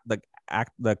forgot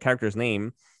the character's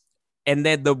name. And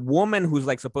then the woman who's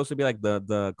like supposed to be like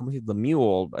the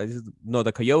mule,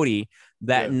 the coyote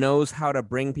that knows how to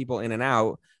bring people in and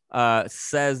out,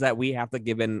 says that we have to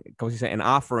give an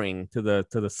offering to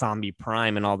the zombie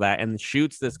prime and all that, and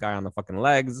shoots this guy on the fucking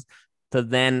legs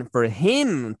for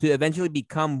him to eventually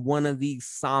become one of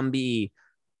these zombie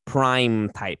prime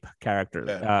type characters,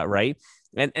 right?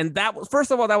 And that was, first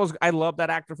of all, I love that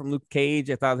actor from Luke Cage.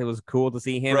 I thought it was cool to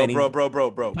see him.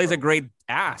 Bro. Plays a great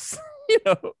ass.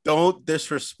 Don't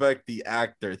disrespect the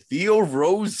actor. Theo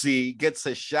Rossi gets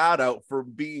a shout out for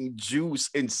being Juice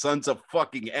in Sons of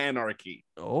Fucking Anarchy.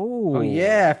 Oh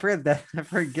yeah, I forget that. I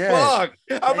forget. Fuck.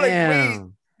 I'm like, Damn.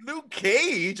 wait, Luke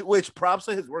Cage, which props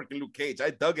to his work in Luke Cage. I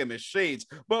dug him as Shades,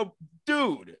 but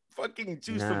dude, fucking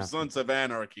Juice from Sons of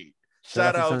Anarchy.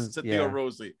 Shout outs to Theo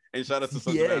Rossi and shout out to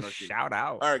Sons of Anarchy. Shout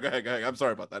out. All right, go ahead. I'm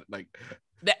sorry about that. Like,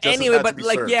 anyway, but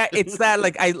like, it's that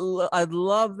like I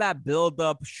love that build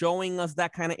up, showing us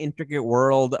that kind of intricate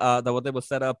world that what they was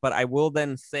set up. But I will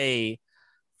then say,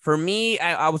 for me,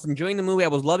 I was enjoying the movie. I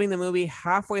was loving the movie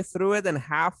halfway through it, and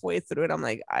halfway through it, I'm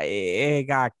like, it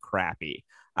got crappy.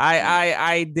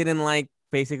 I didn't like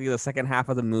basically the second half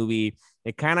of the movie.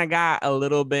 It kind of got a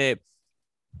little bit.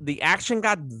 The action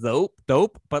got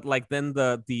dope, but like then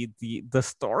the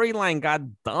storyline got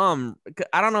dumb.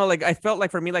 I don't know. Like I felt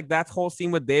like for me, like that whole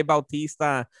scene with Dave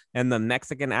Bautista and the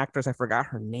Mexican actress, I forgot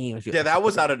her name. That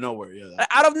was out of nowhere. Yeah,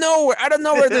 out of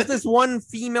nowhere. There's this one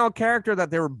female character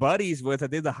that they were buddies with,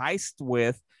 that did the heist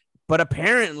with, but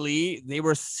apparently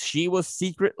she was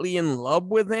secretly in love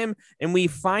with him, and we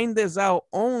find this out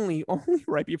only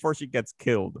right before she gets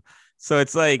killed. So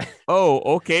it's like, oh,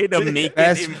 okay, to make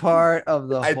best part of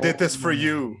the I did this for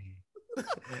you.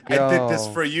 I did this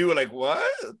for you. Like, what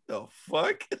the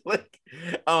fuck? Like,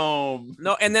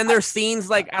 no, and then there's scenes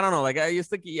like, I don't know, like I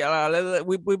used to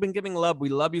we've been giving love. We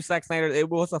love you, Zack Snyder. It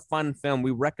was a fun film.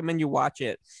 We recommend you watch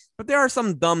it. But there are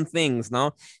some dumb things,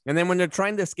 no? And then when they're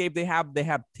trying to escape, they have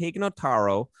Tig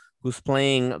Notaro, who's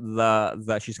playing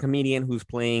she's a comedian who's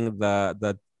playing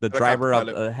the driver of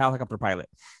a helicopter pilot,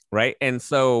 right? And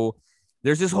so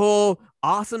there's this whole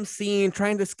awesome scene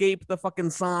trying to escape the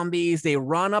fucking zombies. They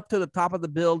run up to the top of the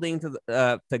building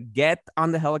to get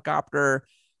on the helicopter,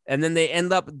 and then they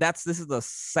end up. This is the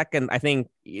second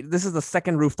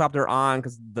rooftop they're on,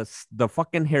 because the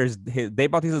fucking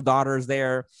Dave Bautista's daughter is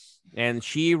there, and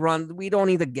she runs. We don't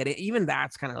need to get it. Even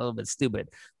that's kind of a little bit stupid.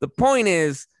 The point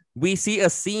is, we see a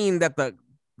scene that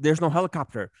there's no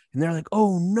helicopter, and they're like,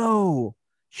 oh no.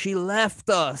 She left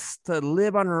us to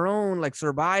live on her own, like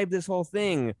survive this whole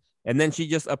thing. And then she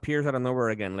just appears out of nowhere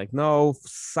again. Like, no,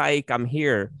 psych, I'm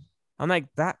here. I'm like,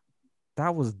 that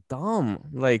was dumb.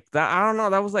 Like that, I don't know.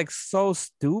 That was like so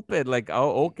stupid. Like,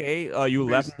 oh, okay. You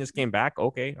left and just came back.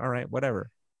 Okay. All right. Whatever.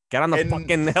 Get on the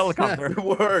fucking helicopter.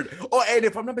 Word. Oh, and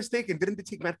if I'm not mistaken, didn't it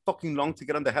take Matt fucking long to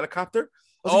get on the helicopter?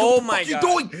 Oh like, my God.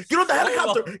 What are you doing? Get on the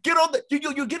helicopter. Get on the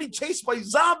you're getting chased by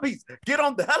zombies. Get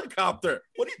on the helicopter.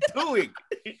 What are you doing?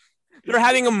 They're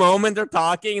having a moment, they're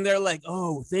talking, and they're like,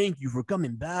 oh, thank you for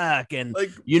coming back, and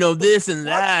like, this and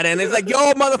that. And it's like,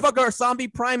 yo, motherfucker, Zombie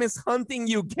Prime is hunting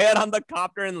you. Get on the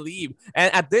copter and leave.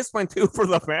 And at this point, too, for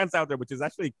the fans out there, which is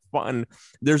actually fun,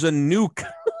 there's a nuke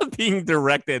being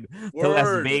directed to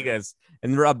Las Vegas,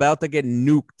 and they're about to get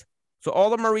nuked. So all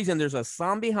the more reason there's a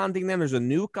zombie hunting them, there's a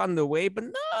nuke on the way, but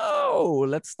no,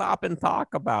 let's stop and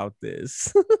talk about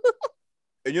this.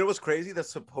 And you know what's crazy? That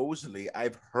supposedly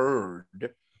I've heard,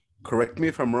 correct me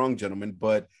if I'm wrong, gentlemen,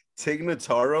 but Tig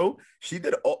Notaro, she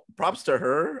did props to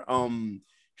her.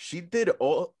 She did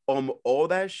all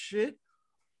that shit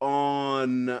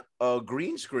on a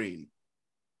green screen.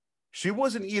 She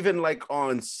wasn't even like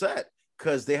on set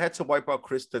because they had to wipe out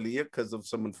Chris D'Elia because of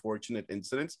some unfortunate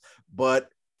incidents. But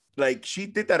like she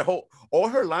did that all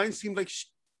her lines seemed like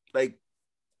like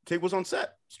Kate was on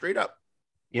set straight up.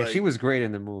 Yeah, Like, she was great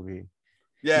in the movie.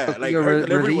 Yeah, like Yo, her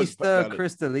delivery was release the valid.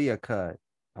 Chris D'Elia cut.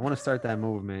 I want to start that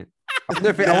movement. I wonder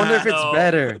if it's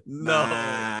better. No,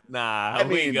 Nah. nah. I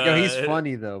mean, Yo, he's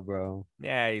funny though, bro.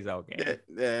 Yeah, he's okay.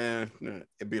 Yeah,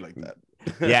 it'd be like that.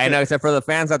 Yeah, I know. Except for the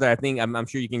fans out there, I think I'm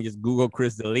sure you can just Google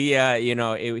Chris D'Elia. You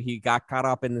know, he got caught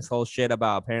up in this whole shit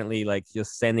about apparently like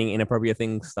just sending inappropriate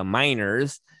things to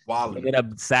minors. Wow. Ended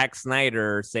up Zack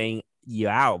Snyder saying, "You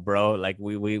out, bro? Like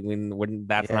we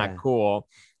that's not cool."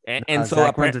 And so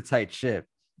Zack runs a tight ship.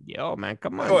 Yo, man,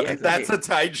 come on. Oh, Yeah, that's a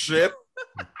tight ship.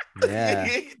 Yeah,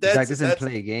 Zack doesn't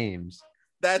play games.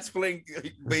 That's playing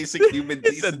basic human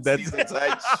decency. That's a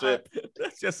tight ship.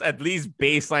 That's just at least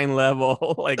baseline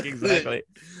level, like exactly.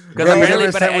 Bro,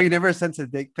 you never sent a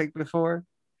dick pic before?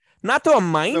 Not to a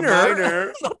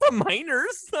minor. Not the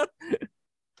minors.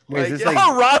 Wait, like, like,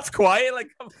 oh, Rod's quiet.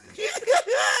 Like,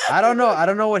 I don't know. I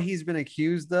don't know what he's been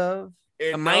accused of.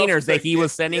 The minors that he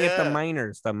was sending it to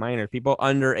minors, people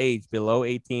underage, below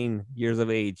 18 years of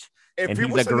age. And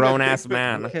he's a grown ass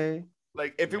man. Okay.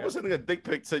 Like if he was sending a dick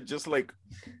pic to just like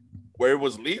where it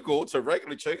was legal to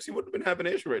regular chicks, he wouldn't have been having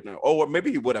an issue right now. Oh, or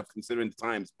maybe he would have considering the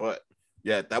times, but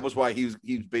yeah, that was why he's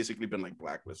basically been like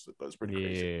blacklisted. That's pretty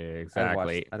crazy. Yeah,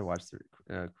 exactly. I'd watch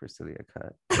the Chris D'Elia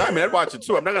cut. No, I mean, I'd watch it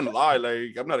too. I'm not gonna lie,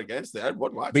 like I'm not against it. I'd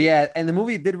watch it. But yeah, and the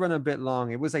movie did run a bit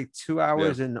long. It was like 2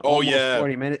 hours and almost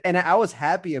 40 minutes, and I was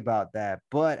happy about that.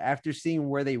 But after seeing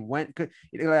where they went,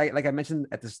 like I mentioned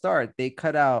at the start, they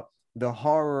cut out the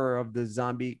horror of the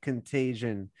zombie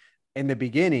contagion in the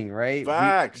beginning, right?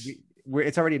 Facts.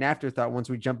 It's already an afterthought once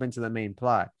we jump into the main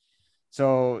plot.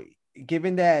 So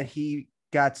given that he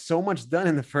got so much done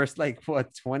in the first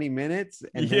 20 minutes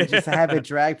and then just to have it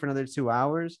drag for another 2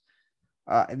 hours,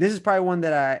 this is probably one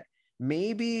that I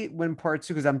maybe when part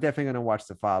 2, because I'm definitely going to watch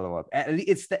the follow-up.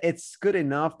 It's good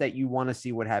enough that you want to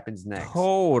see what happens next.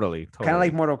 Totally. Kind of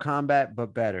like Mortal Kombat,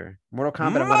 but better. Mortal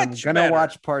Kombat, I'm going to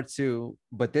watch part 2,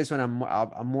 but this one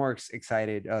I'm more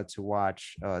excited to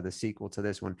watch the sequel to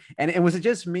this one. And was it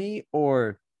just me,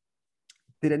 or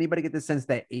did anybody get the sense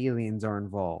that aliens are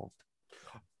involved?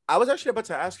 I was actually about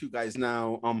to ask you guys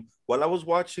now. While I was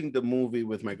watching the movie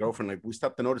with my girlfriend, like we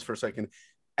stopped to notice for a second.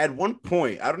 At one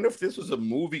point, I don't know if this was a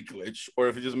movie glitch or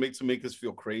if it just makes to make us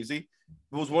feel crazy.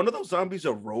 Was one of those zombies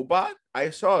a robot? I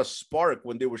saw a spark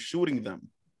when they were shooting them.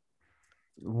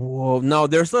 Whoa, no,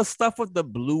 there's the stuff with the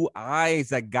blue eyes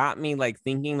that got me like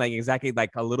thinking like exactly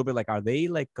like a little bit like, are they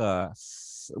like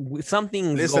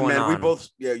something? Listen, man, on?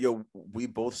 we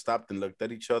both stopped and looked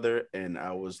at each other, and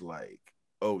I was like,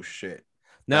 oh shit.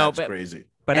 No, that's crazy.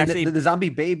 But actually, the zombie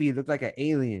baby looked like an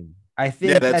alien. I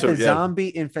think that the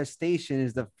zombie infestation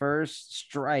is the first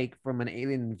strike from an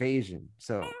alien invasion.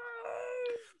 So,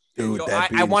 dude,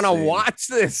 I want to watch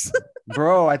this,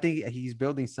 bro. I think he's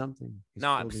building something.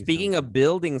 Speaking of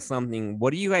building something,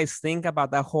 what do you guys think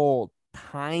about that whole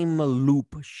time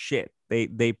loop shit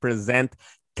they present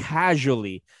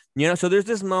casually? You know, so there's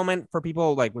this moment for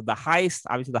people like with the heist.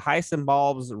 Obviously, the heist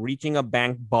involves reaching a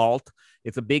bank vault.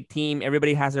 It's a big team.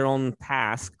 Everybody has their own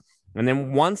task. And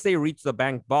then once they reach the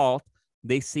bank vault,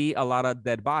 they see a lot of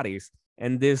dead bodies.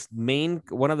 And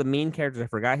one of the main characters, I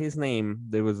forgot his name.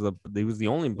 He was the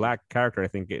only black character, I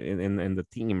think, in the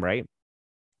team, right?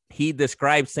 He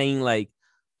described saying like,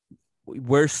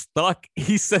 we're stuck.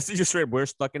 He says it just right. We're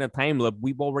stuck in a time loop.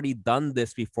 We've already done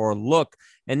this before. Look,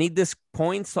 and he just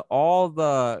points to all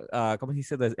the como he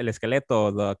said, el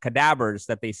esqueleto, the cadavers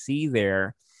that they see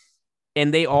there,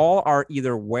 and they all are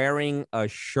either wearing a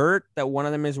shirt that one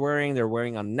of them is wearing. They're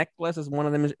wearing a necklace as one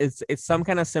of them is. It's some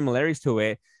kind of similarities to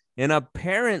it, and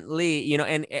apparently, you know,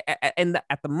 and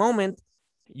at the moment,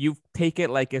 you take it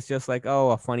like it's just like,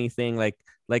 oh, a funny thing, like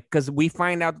because we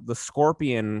find out the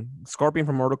Scorpion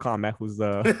from Mortal Kombat, who's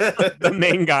the the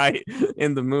main guy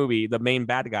in the movie, the main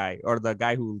bad guy, or the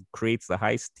guy who creates the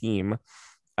heist team,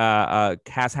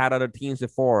 has had other teams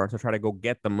before to try to go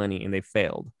get the money, and they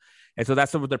failed. And so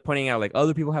that's what they're pointing out, like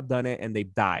other people have done it and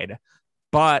they've died.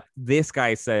 But this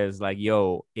guy says like,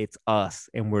 yo, it's us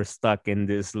and we're stuck in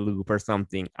this loop or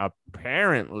something.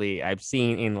 Apparently, I've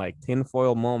seen in like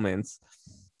tinfoil moments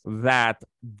that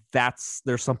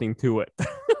there's something to it.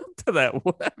 To that.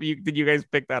 Did you guys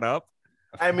pick that up?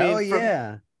 I mean,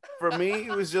 yeah. For me,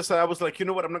 it was just I was like, you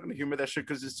know what? I'm not going to humor that shit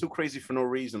because it's too crazy for no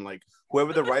reason. Like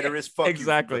whoever the writer is, fuck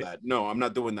exactly. you for that. No, I'm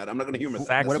not doing that. I'm not going to humor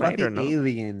that. What about the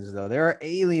aliens though? There are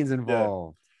aliens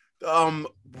involved. Yeah.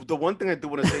 The one thing I do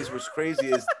want to say is what's crazy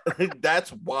is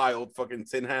that's wild. Fucking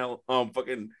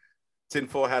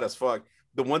tinfoil hat as fuck.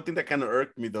 The one thing that kind of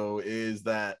irked me though is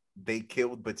that they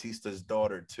killed Batista's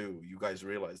daughter too. You guys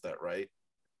realize that, right?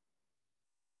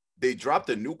 They dropped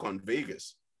a nuke on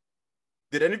Vegas.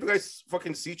 Did any of you guys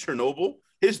fucking see Chernobyl?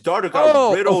 His daughter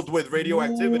got riddled with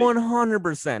radioactivity.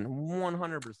 100%.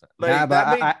 100%. Like, Nah, but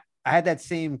that made- I had that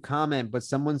same comment, but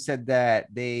someone said that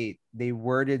they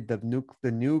worded the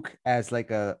nuke as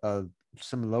like a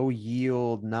some low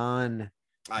yield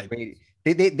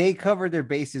they covered their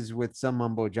bases with some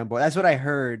mumbo jumbo. That's what I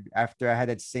heard after I had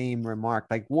that same remark.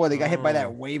 Like, whoa, they got hit by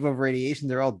that wave of radiation.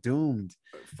 They're all doomed.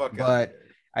 Fuck But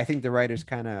I think the writers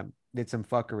kind of did some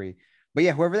fuckery. But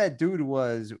yeah, whoever that dude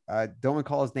was, don't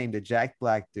recall his name, the Jack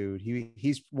Black dude.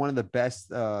 He's one of the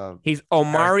best. He's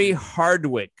Omari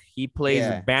Hardwick. He plays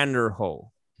Vanderhoof.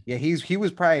 Yeah, he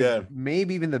was probably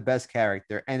maybe even the best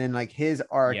character. And then like his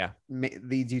arc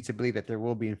leads you to believe that there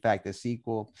will be in fact a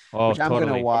sequel, which I'm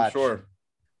gonna watch. Sure.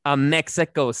 A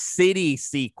Mexico City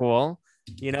sequel,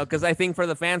 you know, because I think for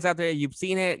the fans out there, you've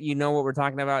seen it, you know what we're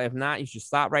talking about. If not, you should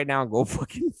stop right now and go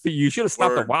fucking. You should have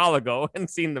stopped a while ago and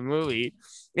seen the movie.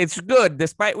 It's good,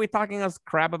 despite we talking us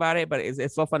crap about it, but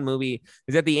it's a fun movie.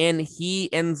 Is at the end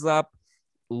he ends up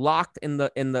locked in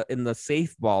the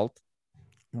safe vault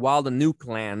while the nuke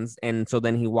lands, and so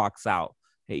then he walks out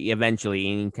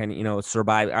eventually and he can, you know,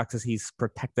 survive because he's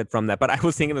protected from that. But I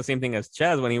was thinking the same thing as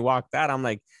Ches when he walked out. I'm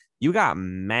like, you got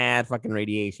mad fucking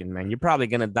radiation, man. You're probably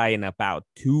gonna die in about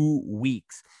 2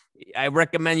 weeks. I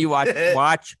recommend you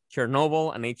watch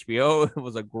Chernobyl on HBO. It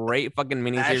was a great fucking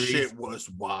miniseries. That shit was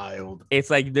wild. It's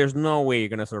like there's no way you're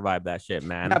gonna survive that shit,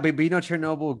 man. Yeah, but you know,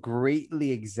 Chernobyl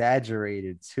greatly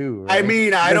exaggerated too. Right? I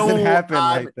mean, I doesn't don't happen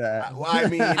like that. I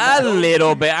mean, a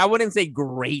little bit. I wouldn't say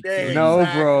great. No,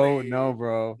 Exactly.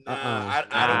 bro. I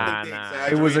don't think they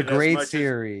exaggerated. It was a as great much as-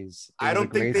 series. I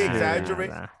don't think they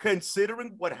exaggerate. Nah.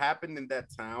 Considering what happened in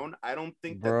that town, I don't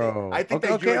think that Bro. I think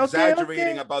Okay, that you're okay, exaggerating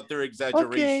okay. about their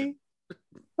exaggeration.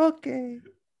 Okay.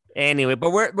 Anyway,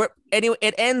 but we're anyway.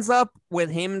 It ends up with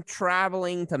him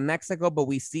traveling to Mexico, but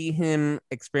we see him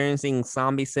experiencing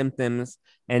zombie symptoms,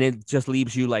 and it just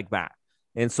leaves you like that.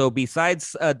 And so,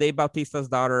 besides Dave Bautista's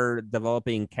daughter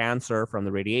developing cancer from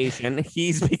the radiation,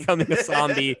 he's becoming a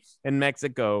zombie in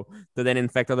Mexico to then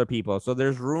infect other people. So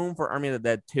there's room for Army of the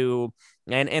Dead 2.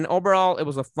 And overall, it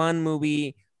was a fun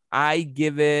movie. I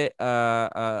give it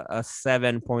a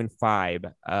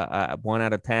 7.5, 1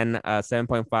 out of 10,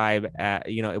 7.5.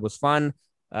 You know, it was fun.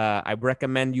 I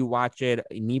recommend you watch it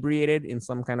inebriated in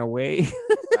some kind of way.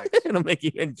 It'll make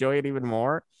you enjoy it even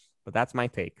more. But that's my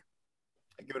take.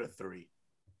 I give it a 3.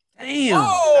 Damn.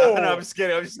 No, I'm just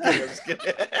kidding.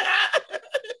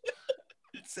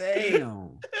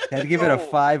 Damn. Had to give it a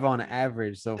 5 on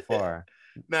average so far.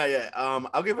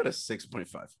 I'll give it a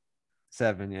 6.5.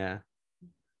 7, yeah.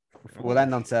 We'll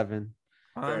end on 7.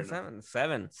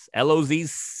 Seven.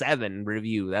 LOZ 7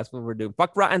 review. That's what we're doing.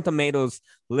 Fuck Rotten Tomatoes.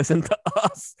 Listen to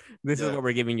us. This is what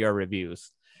we're giving you our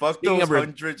reviews. Fuck Speaking those of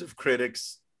hundreds of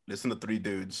critics. Listen to 3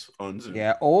 dudes on Zoom.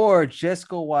 Yeah, or just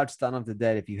go watch Dawn of the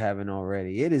Dead if you haven't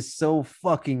already. It is so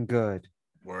fucking good.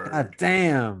 Word. God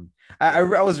damn. I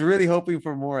was really hoping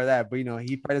for more of that, but you know,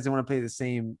 he probably doesn't want to play the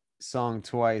same song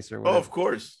twice or whatever. Oh, of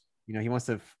course. You know, he wants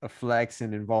to flex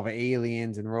and involve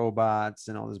aliens and robots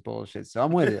and all this bullshit. So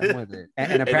I'm with it.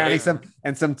 And apparently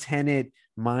some Tenet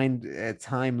mind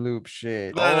time loop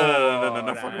shit. No,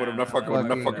 not fucking with him. Not fucking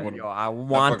with him. Yo, I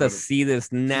want to see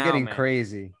this now. It's getting man.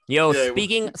 crazy. Yo,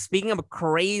 Yeah, speaking of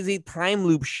crazy time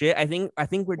loop shit, I think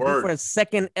we're due Word. for a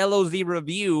second LOZ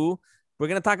review. We're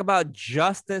gonna talk about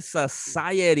Justice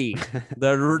Society,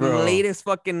 the latest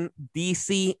fucking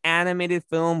DC animated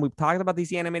film. We've talked about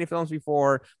DC animated films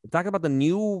before. We talked about the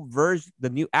new version,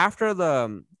 after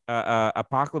the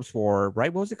Apocalypse War,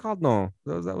 right? What was it called? No,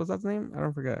 was that the name? I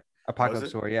don't forget.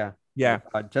 Apocalypse War, yeah. Yeah,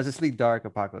 Justice League Dark,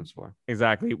 Apocalypse War.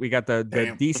 exactly. We got the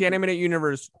Damn. DC animated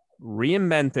universe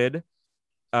reinvented.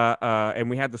 And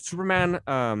we had the Superman.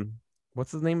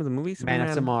 What's the name of the movie? Man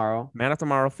of Tomorrow. Man of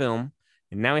Tomorrow film.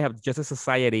 And now we have Justice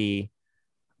Society.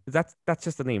 That's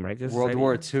just the name, right? Justice World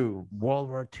Society? War II. World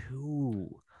War II.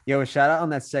 Yo, shout out on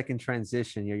that second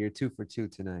transition. Yo, you're 2 for 2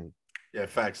 tonight. Yeah,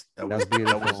 facts. That was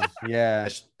beautiful. Yeah.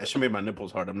 That should make my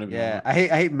nipples hard. I'm not even Yeah. gonna lie.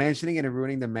 I hate mentioning it and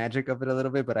ruining the magic of it a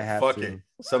little bit, but I have Fuck to. it.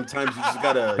 Sometimes you just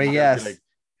gotta. But you gotta yes, be like,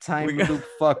 time We got- loop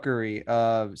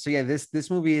fuckery. So yeah, this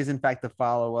movie is in fact the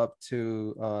follow-up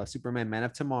to Superman Man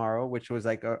of Tomorrow, which was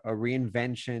like a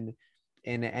reinvention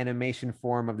in an animation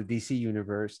form of the DC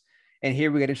universe. And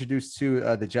here we get introduced to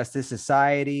the Justice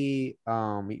Society.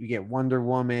 You get Wonder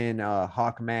Woman,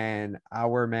 Hawkman,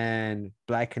 Hourman,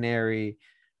 Black Canary,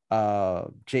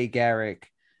 Jay Garrick.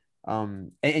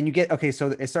 And you get, okay,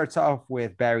 so it starts off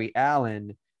with Barry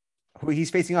Allen, who he's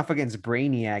facing off against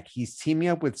Brainiac. He's teaming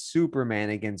up with Superman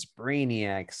against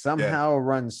Brainiac. Somehow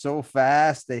runs so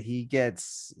fast that he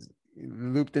gets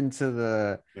looped into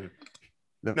the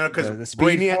No, because the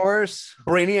Speed Force.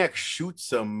 Brainiac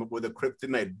shoots him with a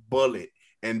kryptonite bullet,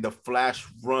 and the Flash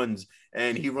runs,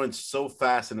 and he runs so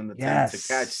fast in an attempt to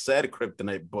catch said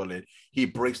kryptonite bullet, he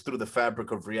breaks through the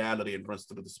fabric of reality and runs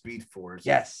through the Speed Force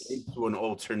into an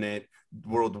alternate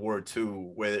World War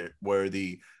II where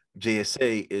the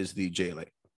JSA is the JLA.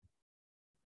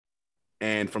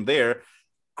 And from there,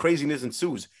 craziness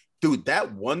ensues. Dude,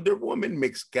 that Wonder Woman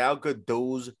makes Gal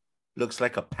Gadot looks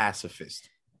like a pacifist.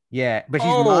 Yeah, but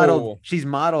she's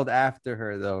modeled after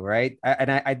her though, right?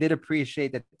 I did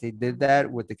appreciate that they did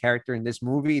that with the character in this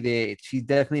movie. She's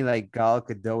definitely like Gal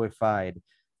Gadot-ified.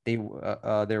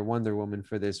 Their Wonder Woman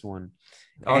for this one.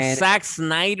 Zack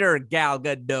Snyder Gal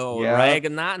Gadot,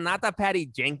 right? Not the Patty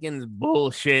Jenkins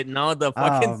bullshit. No, the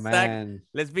fucking man.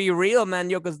 Let's be real, man.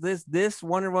 Yo, because this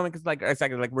Wonder Woman, because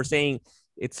like we're saying,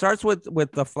 it starts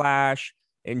with the Flash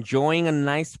enjoying a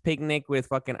nice picnic with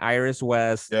fucking Iris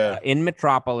West in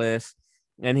Metropolis.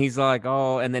 And he's like,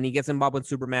 oh, and then he gets involved with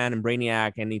Superman and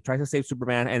Brainiac, and he tries to save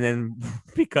Superman. And then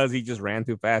because he just ran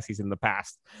too fast, he's in the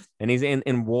past. And he's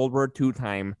in World War II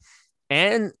time.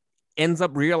 And ends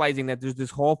up realizing that there's this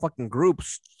whole fucking group,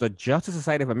 the Justice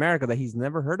Society of America, that he's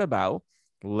never heard about,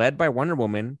 led by Wonder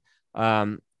Woman,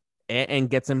 and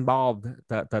gets involved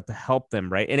to help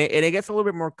them, right? And it gets a little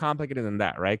bit more complicated than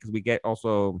that, right? Because we get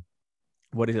also...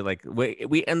 what is it like?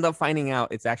 We end up finding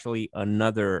out it's actually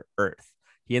another Earth.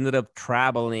 He ended up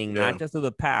traveling not just to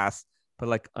the past, but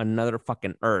like another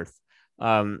fucking Earth.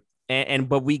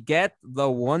 But we get the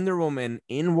Wonder Woman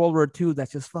in World War II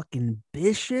that's just fucking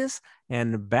vicious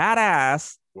and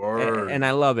badass. And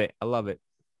I love it. I love it.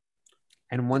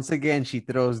 And once again, she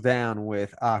throws down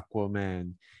with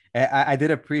Aquaman. I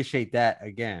did appreciate that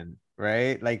again,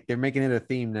 right? Like they're making it a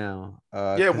theme now.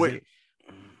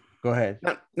 Go ahead.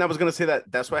 No, I was gonna say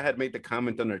that's why I had made the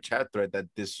comment on our chat thread that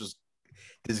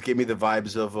this gave me the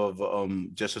vibes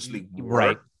of Justice League,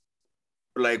 right?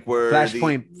 Like where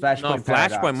Flashpoint, more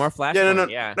Flashpoint.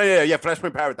 Yeah,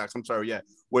 Flashpoint Paradox. I'm sorry,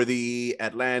 where the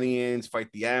Atlanteans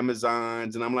fight the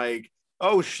Amazons, and I'm like,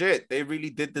 oh shit, they really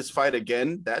did this fight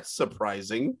again. That's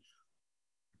surprising,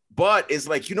 but it's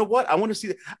like, you know what? I want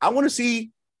to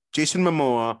see Jason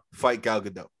Momoa fight Gal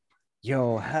Gadot.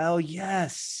 Yo, hell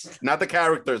yes. Not the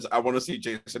characters. I want to see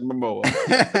Jason Momoa.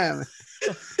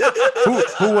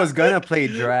 who was gonna play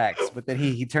Drax, but then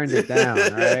he turned it down,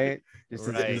 right? Just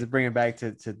to bring it back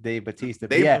to Dave Bautista.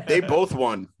 They both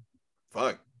won.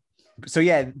 Fuck. So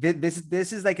yeah,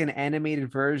 this is like an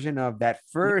animated version of that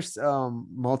first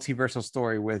multiversal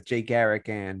story with Jay Garrick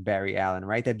and Barry Allen,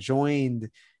 right? That joined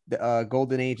the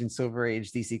Golden Age and Silver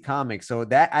Age DC Comics. So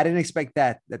that I didn't expect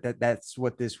that's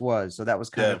what this was. So that was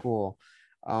kind of cool.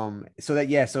 So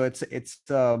it's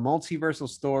a multiversal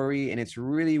story and it's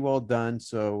really well done.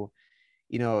 So,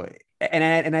 you know,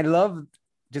 and I love,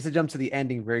 just to jump to the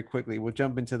ending very quickly, we'll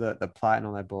jump into the plot and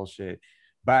all that bullshit.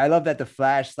 But I love that the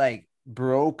Flash like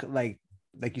broke like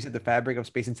you said, the fabric of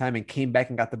space and time and came back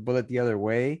and got the bullet the other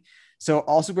way. So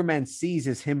all Superman sees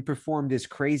is him perform this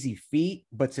crazy feat,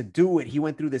 but to do it, he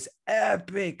went through this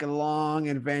epic long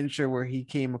adventure where he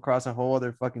came across a whole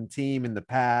other fucking team in the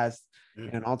past in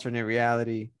an alternate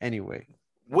reality. Anyway,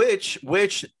 which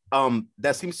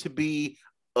that seems to be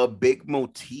a big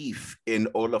motif in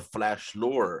all of Flash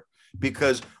lore,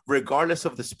 because regardless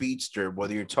of the speedster,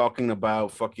 whether you're talking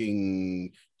about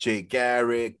fucking Jay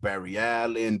Garrick, Barry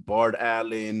Allen, Bart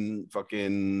Allen,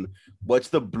 fucking what's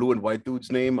the blue and white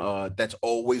dude's name? That's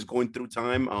always going through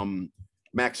time.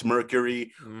 Max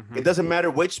Mercury. Mm-hmm. It doesn't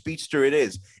matter which speedster it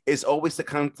is. It's always the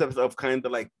concept of kind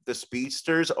of like the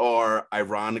speedsters are,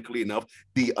 ironically enough,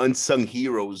 the unsung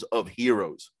heroes of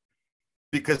heroes.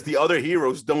 Because the other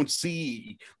heroes don't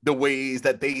see the ways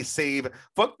that they save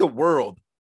fuck the world,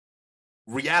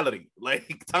 reality,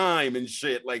 like time and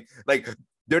shit. Like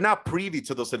they're not privy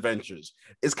to those adventures.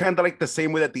 It's kind of like the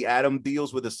same way that the Atom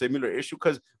deals with a similar issue,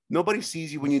 because nobody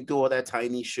sees you when you do all that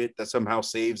tiny shit that somehow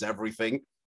saves everything.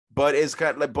 But it's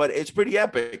kind of like, but it's pretty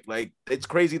epic. Like it's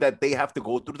crazy that they have to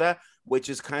go through that, which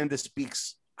is kind of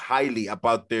speaks highly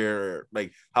about their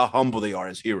like how humble they are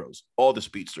as heroes. All the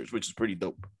speedsters, which is pretty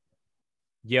dope.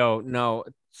 Yo, no,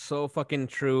 so fucking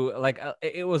true. Like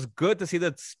it was good to see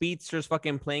the speedsters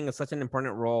fucking playing such an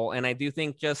important role, and I do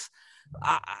think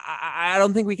I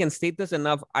don't think we can state this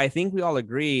enough. I think we all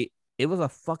agree it was a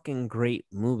fucking great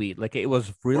movie. Like it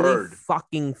was really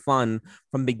fucking fun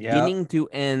from beginning to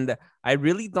end. I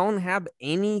really don't have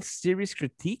any serious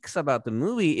critiques about the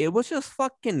movie. It was just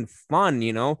fucking fun,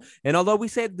 you know. And although we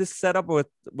said this setup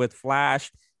with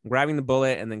Flash grabbing the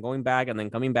bullet and then going back and then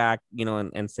coming back,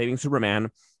 and saving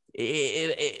Superman.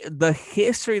 The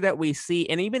history that we see,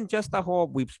 and even just the whole,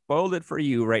 we've spoiled it for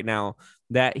you right now,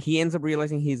 that he ends up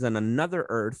realizing he's on another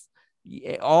Earth.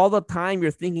 All the time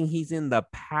you're thinking he's in the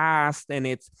past, and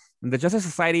it's the Justice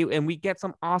Society, and we get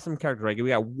some awesome characters. Right? We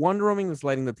got Wonder Woman that's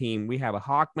leading the team. We have a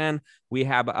Hawkman. We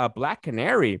have a Black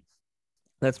Canary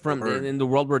that's from in the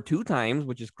World War II times,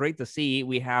 which is great to see.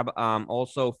 We have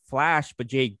also Flash, but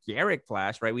Jay Garrick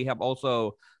Flash, right? We have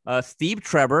also Steve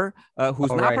Trevor,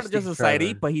 who's not part of the Justice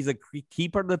Society, but he's a key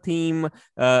part of the team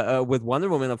with Wonder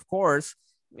Woman, of course.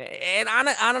 And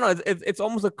I don't know, it's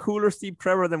almost a cooler Steve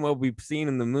Trevor than what we've seen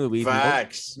in the movie.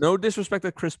 Facts. No disrespect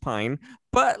to Chris Pine,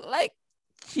 but like,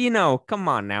 come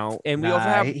on now. And we also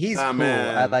have he's cool.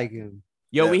 Man. I like him.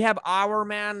 Yo, we have Our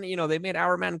Man. They made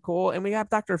Our Man cool, and we have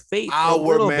Dr. Fate.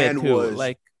 Our Man was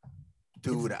like,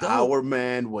 dude. Our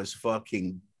Man was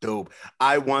fucking dope.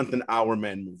 I want an Our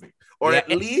Man movie, or at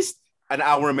least an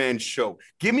Our Man show.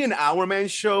 Give me an Our Man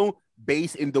show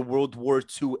based in the World War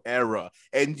II era,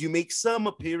 and you make some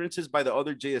appearances by the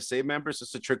other JSA members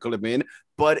just to trickle them in,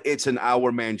 but it's an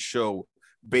Our Man show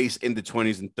based in the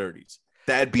 20s and 30s.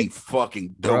 That'd be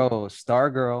fucking dope. Bro,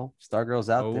 Stargirl's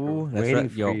out there waiting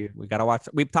for you. We gotta watch.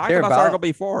 We've talked about Stargirl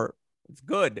before. It's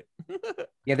good.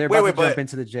 Yeah, they're about to jump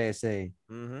into the JSA.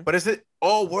 Mm-hmm. But is it?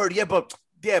 Oh, word. Yeah, but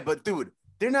dude,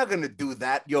 they're not gonna do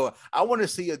that. Yo, I want to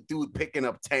see a dude picking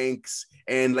up tanks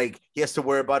and like he has to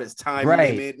worry about his time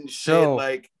limit and shit. So,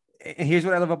 like, and here's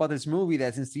what I love about this movie: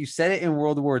 that since you set it in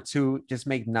World War II, just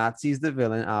make Nazis the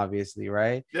villain, obviously,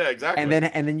 right? Yeah, exactly.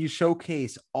 And then you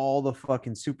showcase all the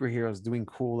fucking superheroes doing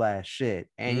cool ass shit,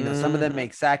 and some of them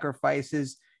make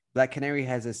sacrifices. Black Canary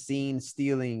has a scene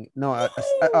stealing,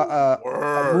 a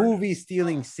movie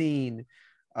stealing scene,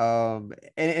 and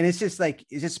it's just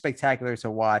spectacular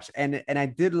to watch. And I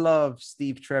did love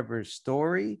Steve Trevor's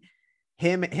story,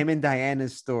 him and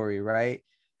Diana's story, right?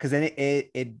 Because then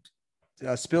it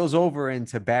spills over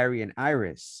into Barry and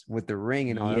Iris with the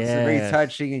ring and all. It's very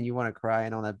touching, and you want to cry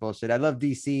and all that bullshit. I love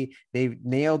DC. They've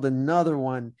nailed another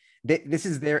one. This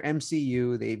is their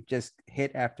MCU. They've just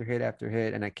hit after hit after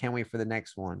hit, and I can't wait for the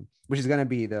next one, which is gonna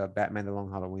be the Batman: The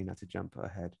Long Halloween. Not to jump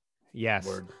ahead. Yes.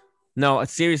 Word. No,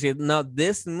 seriously. No,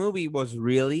 this movie was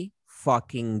really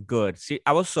fucking good. See,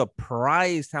 I was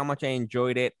surprised how much I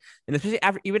enjoyed it, and especially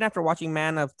after watching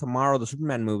Man of Tomorrow, the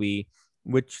Superman movie,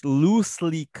 which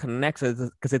loosely connects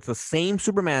because it's the same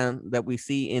Superman that we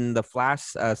see in the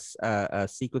Flash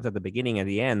sequence at the beginning, at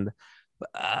the end.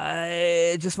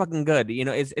 It's just fucking good.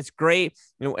 It's great.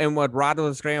 And what Rod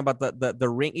was saying about the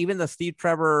ring, even the Steve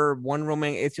Trevor Wonder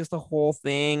Woman, it's just the whole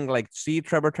thing. Like Steve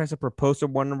Trevor tries to propose to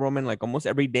Wonder Woman like almost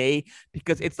every day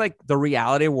because it's like the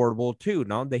reality of World War II,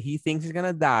 no? That he thinks he's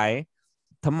gonna die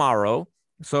tomorrow.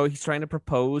 So he's trying to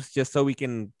propose just so we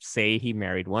can say he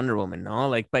married Wonder Woman, no?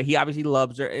 Like, but he obviously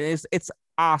loves her. It's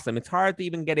awesome. It's hard to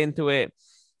even get into it.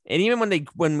 And even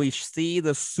when we see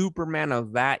the Superman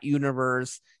of that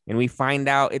universe and we find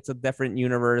out it's a different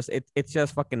universe, it's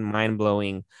just fucking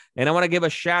mind-blowing. And I want to give a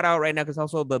shout out right now because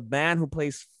also the man who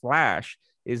plays Flash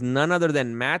is none other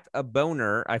than Matt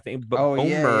Bomer, I think.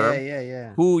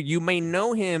 Yeah. Who you may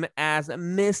know him as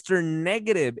Mr.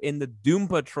 Negative in the Doom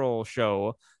Patrol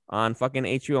show on fucking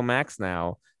HBO Max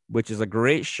now, which is a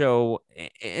great show.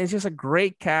 It's just a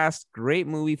great cast, great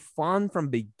movie, fun from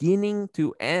beginning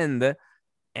to end.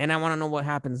 And I want to know what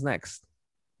happens next.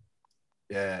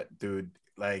 Yeah, dude.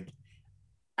 Like,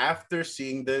 after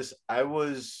seeing this, I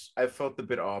felt a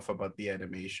bit off about the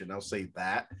animation. I'll say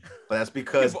that. But that's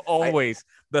because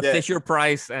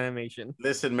Fisher-Price animation.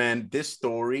 Listen, man, this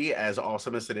story, as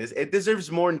awesome as it is, it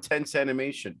deserves more intense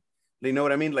animation. You know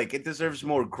what I mean? Like, it deserves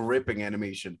more gripping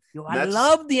animation. Yo, I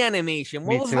love the animation.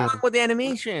 What was wrong with the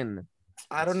animation?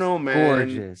 I don't know, man.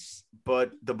 Gorgeous.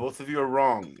 But the both of you are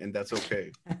wrong, and that's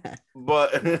okay.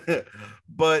 but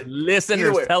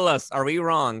listeners, tell us, are we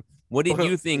wrong? What did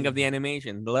you think of the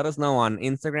animation? Let us know on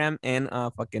Instagram and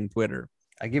fucking Twitter.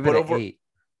 I give it an 8.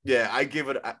 Yeah, I give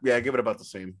it about the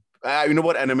same. You know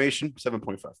what? Animation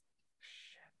 7.5.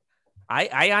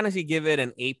 I honestly give it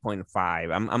an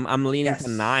 8.5. I'm leaning to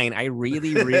 9. I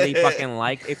really fucking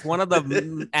like. It's one of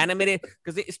the animated,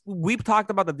 because we've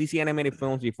talked about the DC animated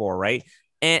films before, right?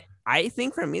 And I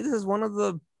think for me, this is one of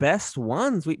the best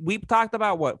ones. We've talked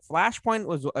about what Flashpoint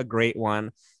was a great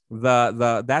one.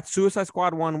 That Suicide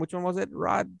Squad one, which one was it,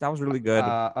 Rod? That was really good.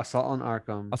 Assault on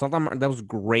Arkham. That was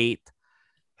great.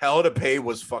 Hell to Pay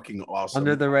was fucking awesome.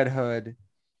 Under the Red Hood.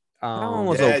 That one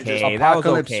was okay.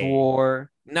 Apocalypse War.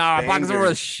 No, Apocalypse War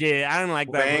was shit. I didn't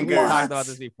like that. We talked about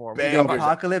this before.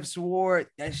 Apocalypse War,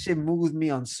 that shit moved me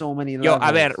on so many levels. Yo,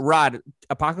 I bet, Rod,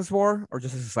 Apocalypse War or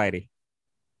Justice Society?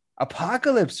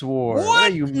 Apocalypse War. What? What are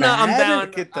you No, I'm mad? down.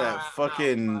 Look at that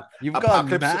fucking You've gone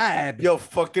Apocalypse. mad. Yo,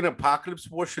 fucking Apocalypse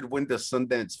War should win the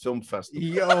Sundance Film Festival.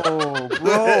 Yo,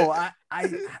 bro.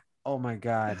 Oh my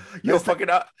God. Yo, fucking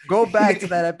Go back to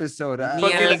that episode.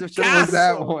 What episode was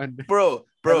that one? bro.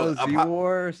 LSD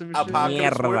War or some shit?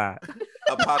 Apocalypse War. Mierda.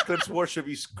 Apocalypse War should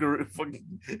be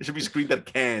it should be screened at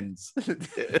Cannes.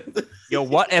 Yo,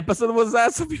 what episode was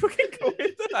that? So people can go into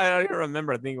it. I don't even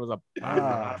remember. I think it was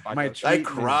My I treatment.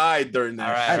 cried during that.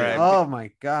 All right, shit. all right. Oh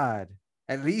my God.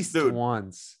 At least Dude.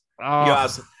 once. Yo, I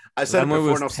said that it movie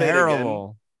before was and I'll say it again.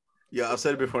 terrible. Yeah, I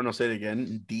said it before and I'll say it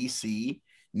again. DC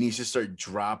needs to start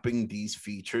dropping these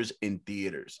features in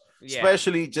theaters,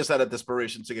 especially just out of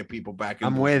desperation to get people back.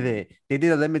 I'm with it. They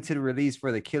did a limited release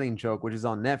for The Killing Joke, which is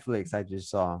on Netflix. I just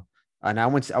saw, and I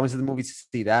went to the movies to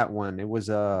see that one. It was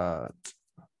a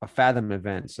Fathom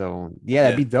event, so yeah,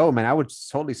 that'd be dope, man. I would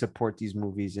totally support these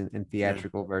movies in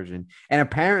theatrical version. And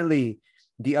apparently,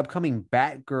 the upcoming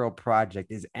Batgirl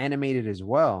project is animated as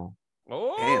well.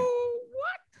 Oh,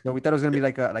 So we thought it was gonna be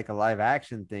like a live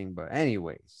action thing, but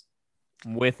anyways.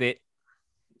 what? With it.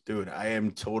 Dude, I am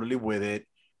totally with it.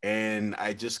 And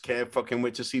I just can't fucking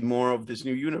wait to see more of this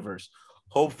new universe.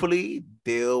 Hopefully,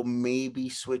 they'll maybe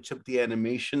switch up the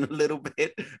animation a little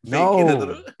bit, make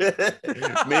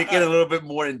it a little bit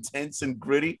more intense and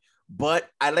gritty. But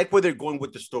I like where they're going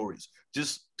with the stories.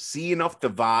 Just seeing off the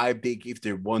vibe they gave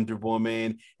their Wonder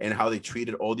Woman and how they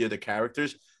treated all the other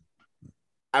characters.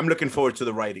 I'm looking forward to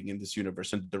the writing in this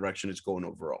universe and the direction it's going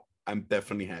overall. I'm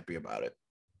definitely happy about it.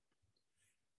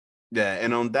 Yeah,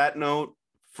 and on that note,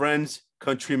 friends,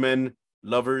 countrymen,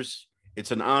 lovers,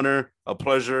 it's an honor, a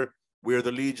pleasure. We're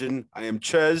the Legion. I am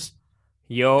Ches.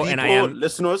 Yo, and I am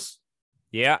listeners.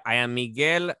 Yeah, I am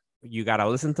Miguel. You gotta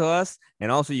listen to us,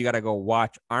 and also you gotta go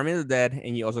watch Army of the Dead,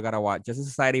 and you also gotta watch Justice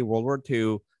Society World War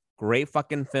II. Great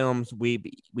fucking films.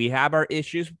 We have our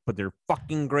issues, but they're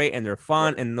fucking great and they're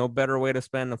fun, and no better way to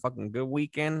spend a fucking good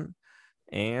weekend.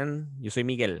 And yo soy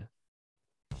Miguel.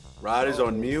 Rod is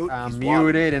on mute. I'm He's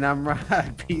muted and I'm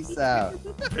Rod. Peace out.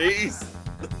 Peace.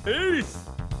 Peace.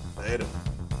 Later.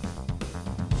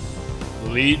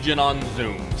 Legion on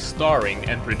Zoom, starring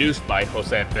and produced by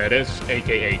Jose Perez,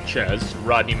 aka Ches,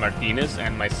 Rodney Martinez,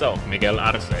 and myself, Miguel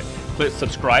Arce. Please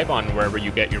subscribe on wherever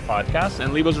you get your podcasts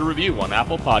and leave us a review on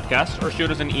Apple Podcasts or shoot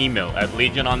us an email at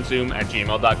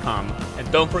legiononzoom@gmail.com.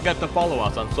 And don't forget to follow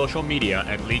us on social media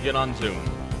at Legion on Zoom.